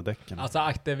skurar sina däcken. Alltså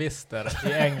aktivister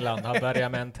i England har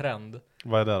börjat med en trend.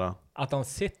 Vad är det då? Att de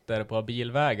sitter på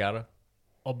bilvägar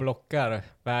och blockar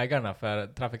vägarna för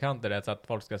trafikanter, så att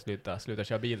folk ska sluta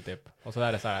köra bil typ. Och så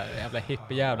är det så här jävla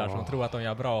hippiejävlar som tror att de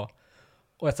gör bra.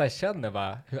 Och jag så här känner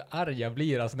bara hur arg jag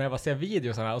blir alltså när jag bara ser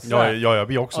videos och så här, ja, jag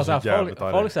blir också så jävligt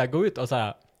arg. Folk så här går ut och så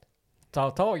här tar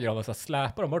tag i dem och så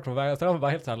släpar dem bort från vägen. Så de är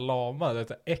bara helt så här lamade,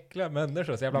 så äckliga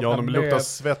människor. Så jävla de luktar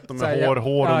svett, de är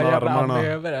hår under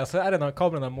armarna. Så är det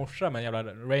kommer någon morsa med en jävla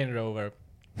Range Rover.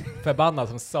 Förbannad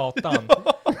som satan.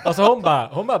 Alltså hon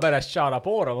bara börjar köra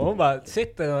på dem. Och hon bara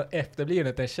sitter och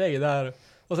efterbliven en tjej där.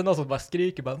 Och sen någon som bara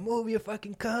skriker bara, move you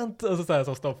fucking cunt. Och så här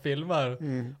som står och filmar.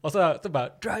 Och så bara,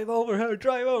 drive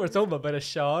over. Så hon bara börjar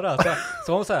köra.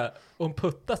 Så hon så här, hon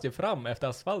puttas ju fram efter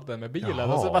asfalten med bilen.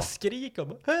 Jaha. Och så bara skriker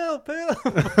hon, help.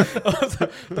 Och så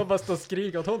de bara står och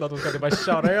skriker åt hon att hon ska bara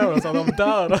köra över så de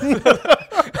dör.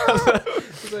 Alltså,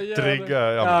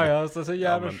 trigga. Så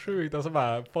jävla sjukt. Och så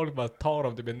bara, folk bara tar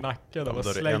dem typ i nacken och bara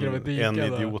slänger dem i diken.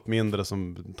 En idiot mindre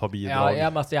som tar bidrag.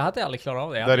 Jag hade aldrig klarat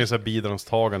av det. Där är så här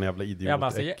bidragstagande jävla idiot.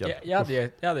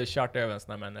 Jag hade kört över en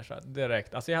sån här människa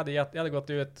direkt. Alltså jag hade gått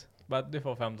ut, bara, du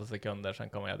får 15 sekunder, sen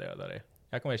kommer jag döda dig.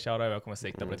 Jag kommer köra över, jag kommer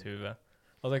sikta på ditt huvud.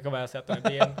 Och så kommer jag sätta mig i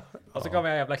bilen. Och så kommer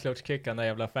jag jävla klutchkicka den där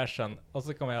jävla färsen. Och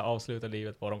så kommer jag avsluta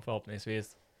livet på dem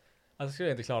förhoppningsvis. Alltså skulle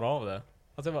jag inte klara av det.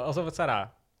 Alltså såhär,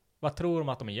 vad tror de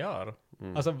att de gör?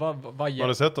 Alltså vad har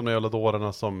du sett de där jävla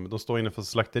dårarna som de står inne för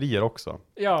slakterier också?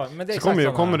 Ja, men det är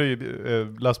så kommer det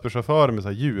ju lastbilschaufförer med så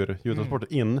här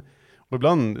djurtransporter in. Och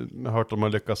ibland har jag hört att de har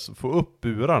lyckats få upp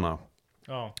burarna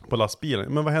på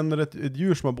lastbilen. Men vad händer ett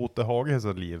djur som har bott i hage i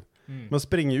sitt liv? Man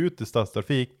springer ut i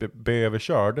stadstrafik, blir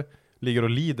överkörd, ligger och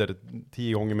lider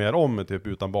 10 gånger mer om typ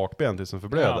utan bakben tills den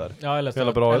förblöder. Ja, eller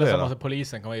så måste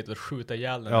polisen komma hit och skjuta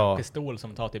ihjäl en pistol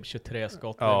som tar typ 23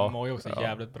 skott. Det mår ju också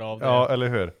jävligt bra av det. Ja, eller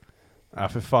hur? Ja,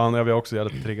 för fan, jag blir också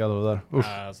jävligt triggad av det där. Usch.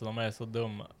 Ja, så de är så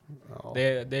dumma.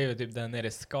 Det är ju typ den nere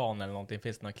i Scan eller någonting,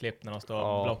 finns det några klipp när de står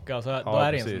och blockar. Och så, då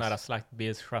är det en sån där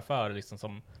slaktbilschaufför liksom,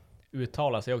 som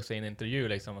uttalar sig också i en intervju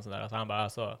liksom, och sådär. Alltså, han bara,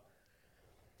 alltså,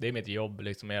 det är mitt jobb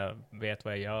liksom, jag vet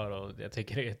vad jag gör och jag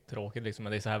tycker det är tråkigt liksom,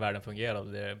 men det är så här världen fungerar.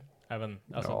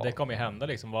 Det kommer ju hända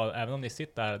liksom, även om ni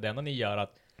sitter här, det enda ni gör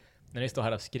att när ni står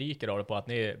här och skriker på att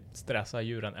ni stressar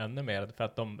djuren ännu mer, för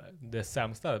att det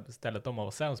sämsta stället de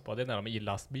har sämst på, det är när de är i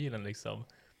lastbilen liksom.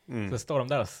 Så står de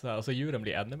där och så djuren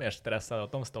blir ännu mer stressade,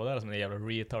 att de står där som en jävla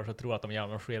retard och tror att de gör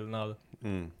någon skillnad.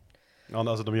 Ja,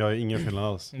 alltså de gör ju ingen skillnad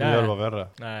alls. De Nej. gör det bara värre.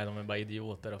 Nej, de är bara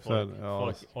idioter och Så,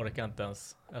 folk orkar inte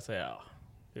ens. Alltså ja,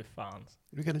 hur fan.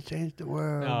 You're gonna change the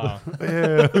world. Ja.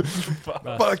 Yeah.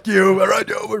 Fuck you,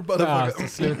 right over, Ja, motherfucker.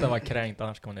 sluta vara kränkt,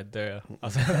 annars kommer ni dö.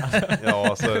 Alltså, Ja,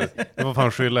 alltså, det var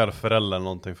fan skylla er föräldrar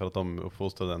någonting för att de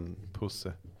uppfostrade en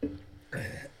pusse.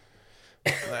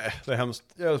 Nej, det är hemskt.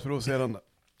 Jävligt provocerande.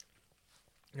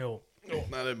 jo.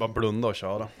 Nej, det är bara blunda och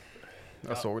köra.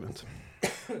 Jag såg det inte.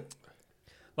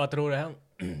 Vad tror du händer?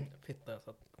 Fitta,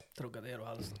 så Trocadero och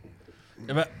halsen.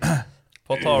 Ja, men,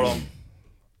 på tal om,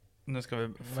 nu ska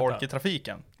vi folk i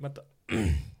trafiken. Vänta.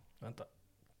 Vänta.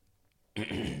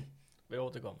 Vi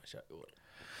återkommer, kör.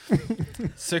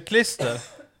 Cyklister.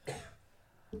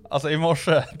 Alltså i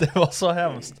morse, det var så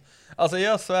hemskt. Alltså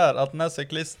jag svär att när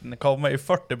cyklisten kommer i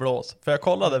 40 blås, för jag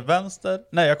kollade vänster,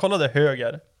 nej jag kollade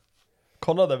höger,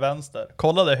 kollade vänster,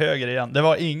 kollade höger igen, det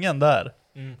var ingen där.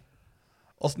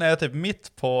 Och så när jag är typ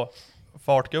mitt på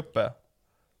fartguppe,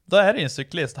 då är det en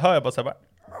cyklist, hör jag bara så här bara,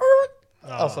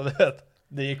 alltså du vet,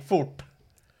 det gick fort.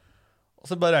 Och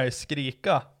så började jag ju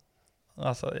skrika.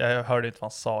 Alltså jag hörde inte vad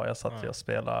han sa, jag satt och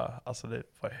spelade, alltså det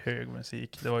var hög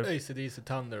musik. Det var ju AC/DC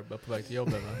Thunder bara på väg till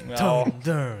jobbet, va? ja,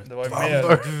 det var ju mer.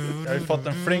 Jag har ju fått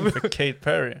en fling för Kate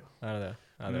Perry. Är det?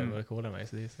 Ja, det var coola med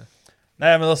AC/DC.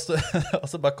 Nej men och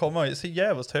så bara kommer han så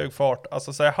jävligt hög fart.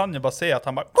 Alltså så jag hann ju bara se att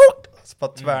han bara så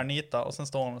bara tvärnita och sen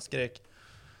står han och skrek.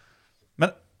 Men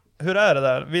hur är det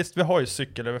där? Visst, vi har ju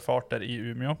cykelöverfarter i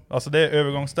Umeå. Alltså det är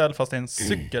övergångsställ fast det är en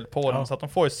cykel på dem så att de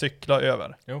får ju cykla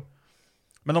över. Jo.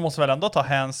 Men de måste väl ändå ta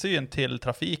hänsyn till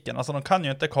trafiken. Alltså de kan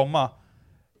ju inte komma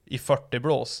i 40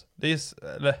 blås. Det är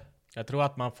eller Jag tror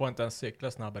att man får inte ens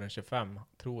cykla snabbare än 25,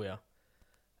 tror jag.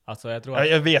 Alltså jag tror att...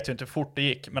 Jag vet ju inte hur fort det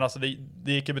gick, men alltså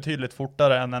det gick ju betydligt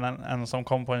fortare än en som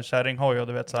kom på en kärringhoj och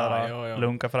du vet så här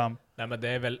lunka fram. Nej men det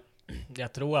är väl,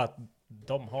 jag tror att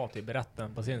de har typ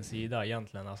rätten på sin sida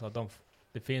egentligen. Alltså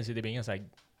det finns ju typ ingen så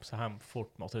här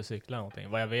fort måste du cykla någonting.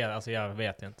 Vad jag vet, alltså jag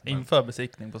vet inte. Men... Inför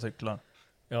besiktning på cyklar.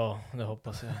 Ja, det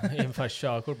hoppas jag. Inför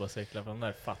körkort på cyklar, för de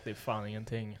där fattar fan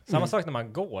ingenting. Samma sak när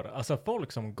man går. Alltså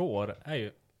folk som går är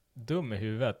ju dum i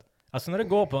huvudet. Alltså när du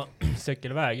går på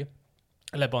cykelväg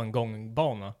eller på en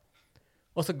gångbana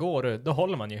och så går du, då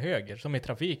håller man ju höger som i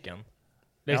trafiken.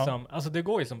 Liksom, alltså det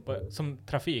går ju som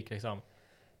trafik liksom.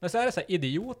 Men så är det så här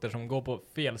idioter som går på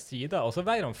fel sida och så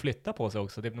väger de flytta på sig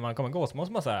också. Typ när man kommer gå så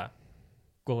måste man så här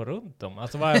gå runt dem.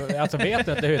 Alltså vet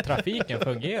du inte hur trafiken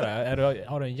fungerar?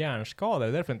 Har du en hjärnskada? Är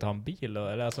det därför du inte har en bil?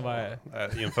 Eller alltså vad är...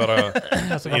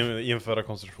 Införa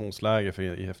koncentrationsläge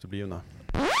för efterblivna.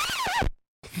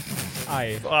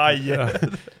 Aj.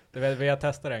 Vi har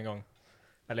testat det en gång.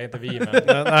 Eller inte vi, men...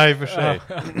 Nej, för sig.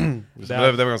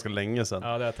 Det var ganska länge sedan.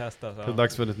 Ja, det har testat. Så. Det är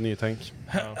dags för ett nytänk.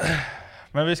 Ja.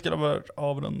 Men vi skulle bara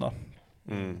avrunda.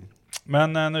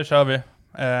 Men nu kör vi.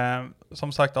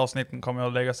 Som sagt, avsnitten kommer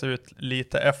att läggas ut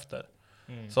lite efter.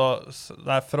 Så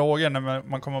när frågor, när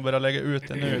man kommer att börja lägga ut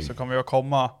det nu, så kommer vi att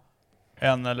komma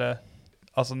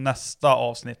alltså nästa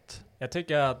avsnitt. Jag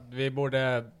tycker att vi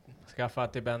borde skaffa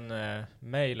typ en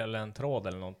mail eller en tråd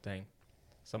eller någonting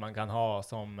som man kan ha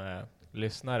som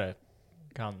lyssnare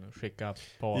kan skicka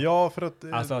på. Ja, för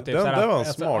att alltså, typ det var en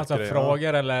smart grej.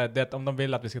 Frågor eller det, om de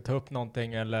vill att vi ska ta upp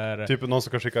någonting eller... Typ någon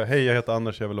som kan skicka, hej jag heter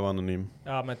Anders, jag vill vara anonym.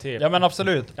 Ja men typ. Ja men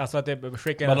absolut. Alltså att det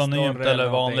skicka en anonymt eller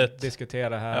vanligt. Diskutera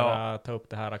det här, ta upp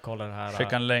det här, kolla det här.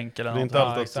 Skicka en länk eller något. Det är inte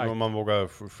alltid att man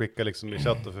vågar skicka liksom i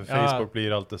chatten, för Facebook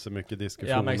blir alltid så mycket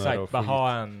diskussioner. Ja men exakt, och bara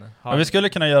ha men vi skulle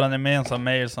kunna göra en gemensam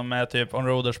mail som är typ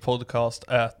onroaderspodcast@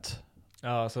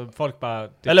 ja, så folk bara...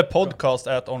 Typ, eller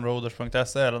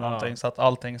podcast@onroaders.se eller någonting, så att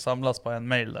allting samlas på en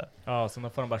mail där. Ja, så då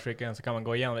får de bara skicka in, så kan man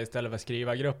gå igenom istället för att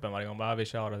skriva gruppen varje gång. Bara, vi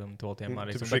kör det om 2 timmar.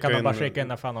 Liksom. Typ då kan de bara skicka in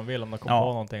när fan de vill om de kommer på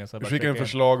någonting. Så skicka en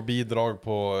förslag, bidrag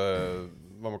på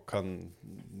vad man kan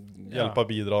hjälpa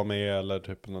bidra med, eller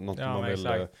typ någonting man vill...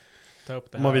 Ta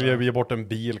upp det här. Man vill ge bort en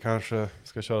bil kanske,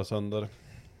 ska köra sönder.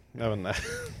 Jag vet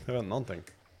inte någonting.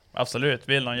 Absolut,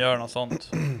 vill någon göra något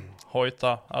sånt.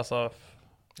 Hojta, alltså...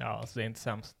 Ja, alltså det är inte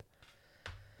sämst.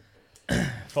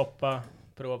 Foppa,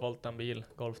 prova volta en bil,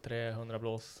 Golf 3, 100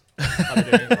 blås.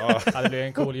 Hade blivit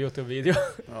en cool YouTube-video.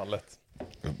 Ja, lätt.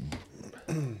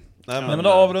 Nej, men då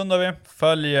avrundar vi.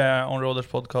 Följ Onroaders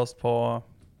podcast på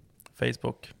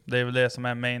Facebook. Det är väl det som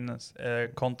är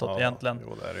main-kontot egentligen.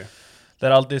 Jo, det är det.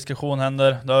 Där all diskussion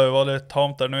händer. Det har ju varit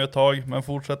tamt där nu ett tag, men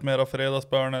fortsätt med era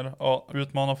fredagsbörner. Ja,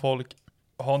 utmana folk.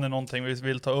 Har ni någonting vi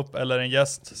vill ta upp eller en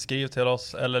gäst, skriv till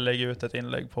oss eller lägg ut ett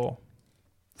inlägg på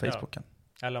Facebooken.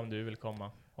 Ja. Eller om du vill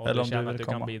komma. Och eller du om känner du vill att du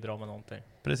komma. kan bidra med någonting.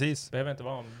 Precis. Det behöver inte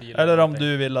vara en bil. Eller om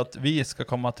du vill att vi ska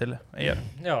komma till er.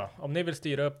 Ja, om ni vill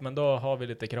styra upp, men då har vi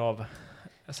lite krav.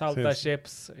 Salta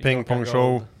chips. Pingpong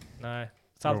show. Nej,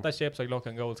 Salta chips och Glock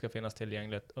 & Gold ska finnas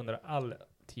tillgängligt under all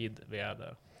tid vi är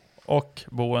där. Och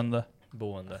boende.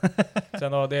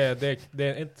 Sen då, det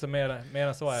är inte så mer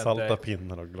än så. Salta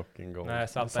pinnar och Glock & Gold. Nej,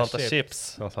 Salta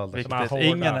chips. Ja, salta Viktigt. De här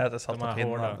Ingen äter salta de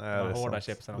pinnar. Nej, hårda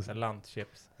chipsen, alltså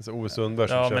lantchips. Så Ove Sundberg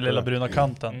som Ja, köper med lilla det. bruna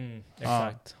kanten.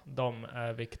 Exakt. De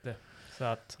är viktiga. Så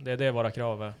att det är det våra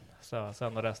krav är. Så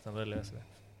sen och resten, det löser vi.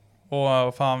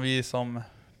 Och fan, vi som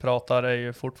pratar är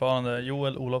ju fortfarande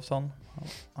Joel Olofsson,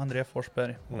 André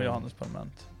Forsberg och Johannes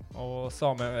Parment. Och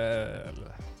Samuel...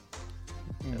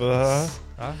 Va?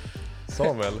 Ja?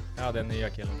 Samuel? Ja, det är nya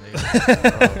killen.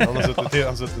 Han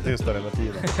har suttit tyst där hela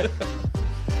tiden.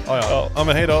 Ja,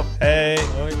 men hej då. Hej.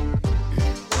 Oj.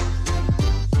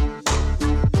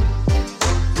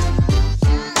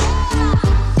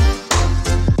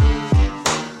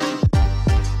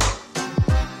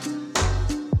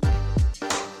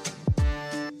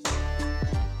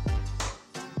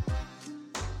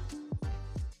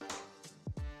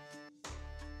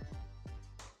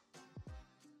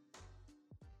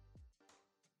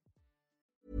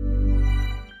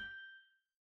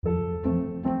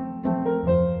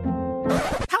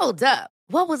 Hold up.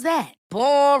 What was that?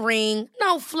 Boring.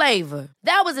 No flavor.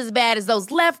 That was as bad as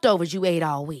those leftovers you ate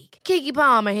all week. Keke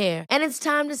Palmer here, and it's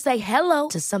time to say hello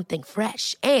to something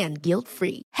fresh and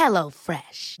guilt-free. Hello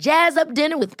Fresh. Jazz up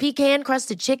dinner with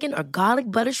pecan-crusted chicken or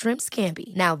garlic butter shrimp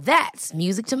scampi. Now that's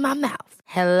music to my mouth.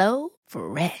 Hello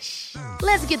Fresh.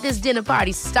 Let's get this dinner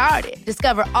party started.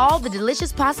 Discover all the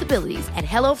delicious possibilities at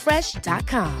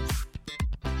hellofresh.com.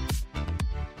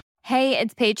 Hey,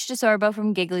 it's Paige DeSorbo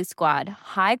from Giggly Squad.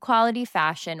 High quality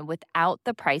fashion without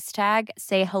the price tag.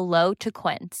 Say hello to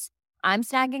Quince. I'm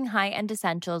snagging high-end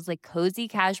essentials like cozy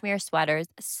cashmere sweaters,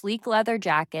 sleek leather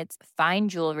jackets, fine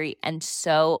jewelry, and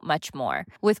so much more.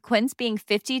 With Quince being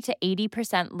 50 to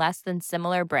 80% less than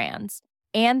similar brands.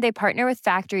 And they partner with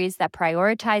factories that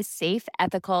prioritize safe,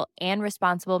 ethical, and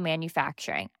responsible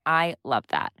manufacturing. I love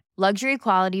that. Luxury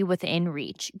quality within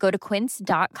reach. Go to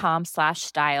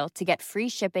quince.com/style to get free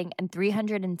shipping and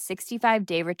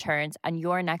 365-day returns on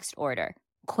your next order.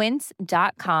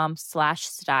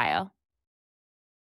 Quince.com/style.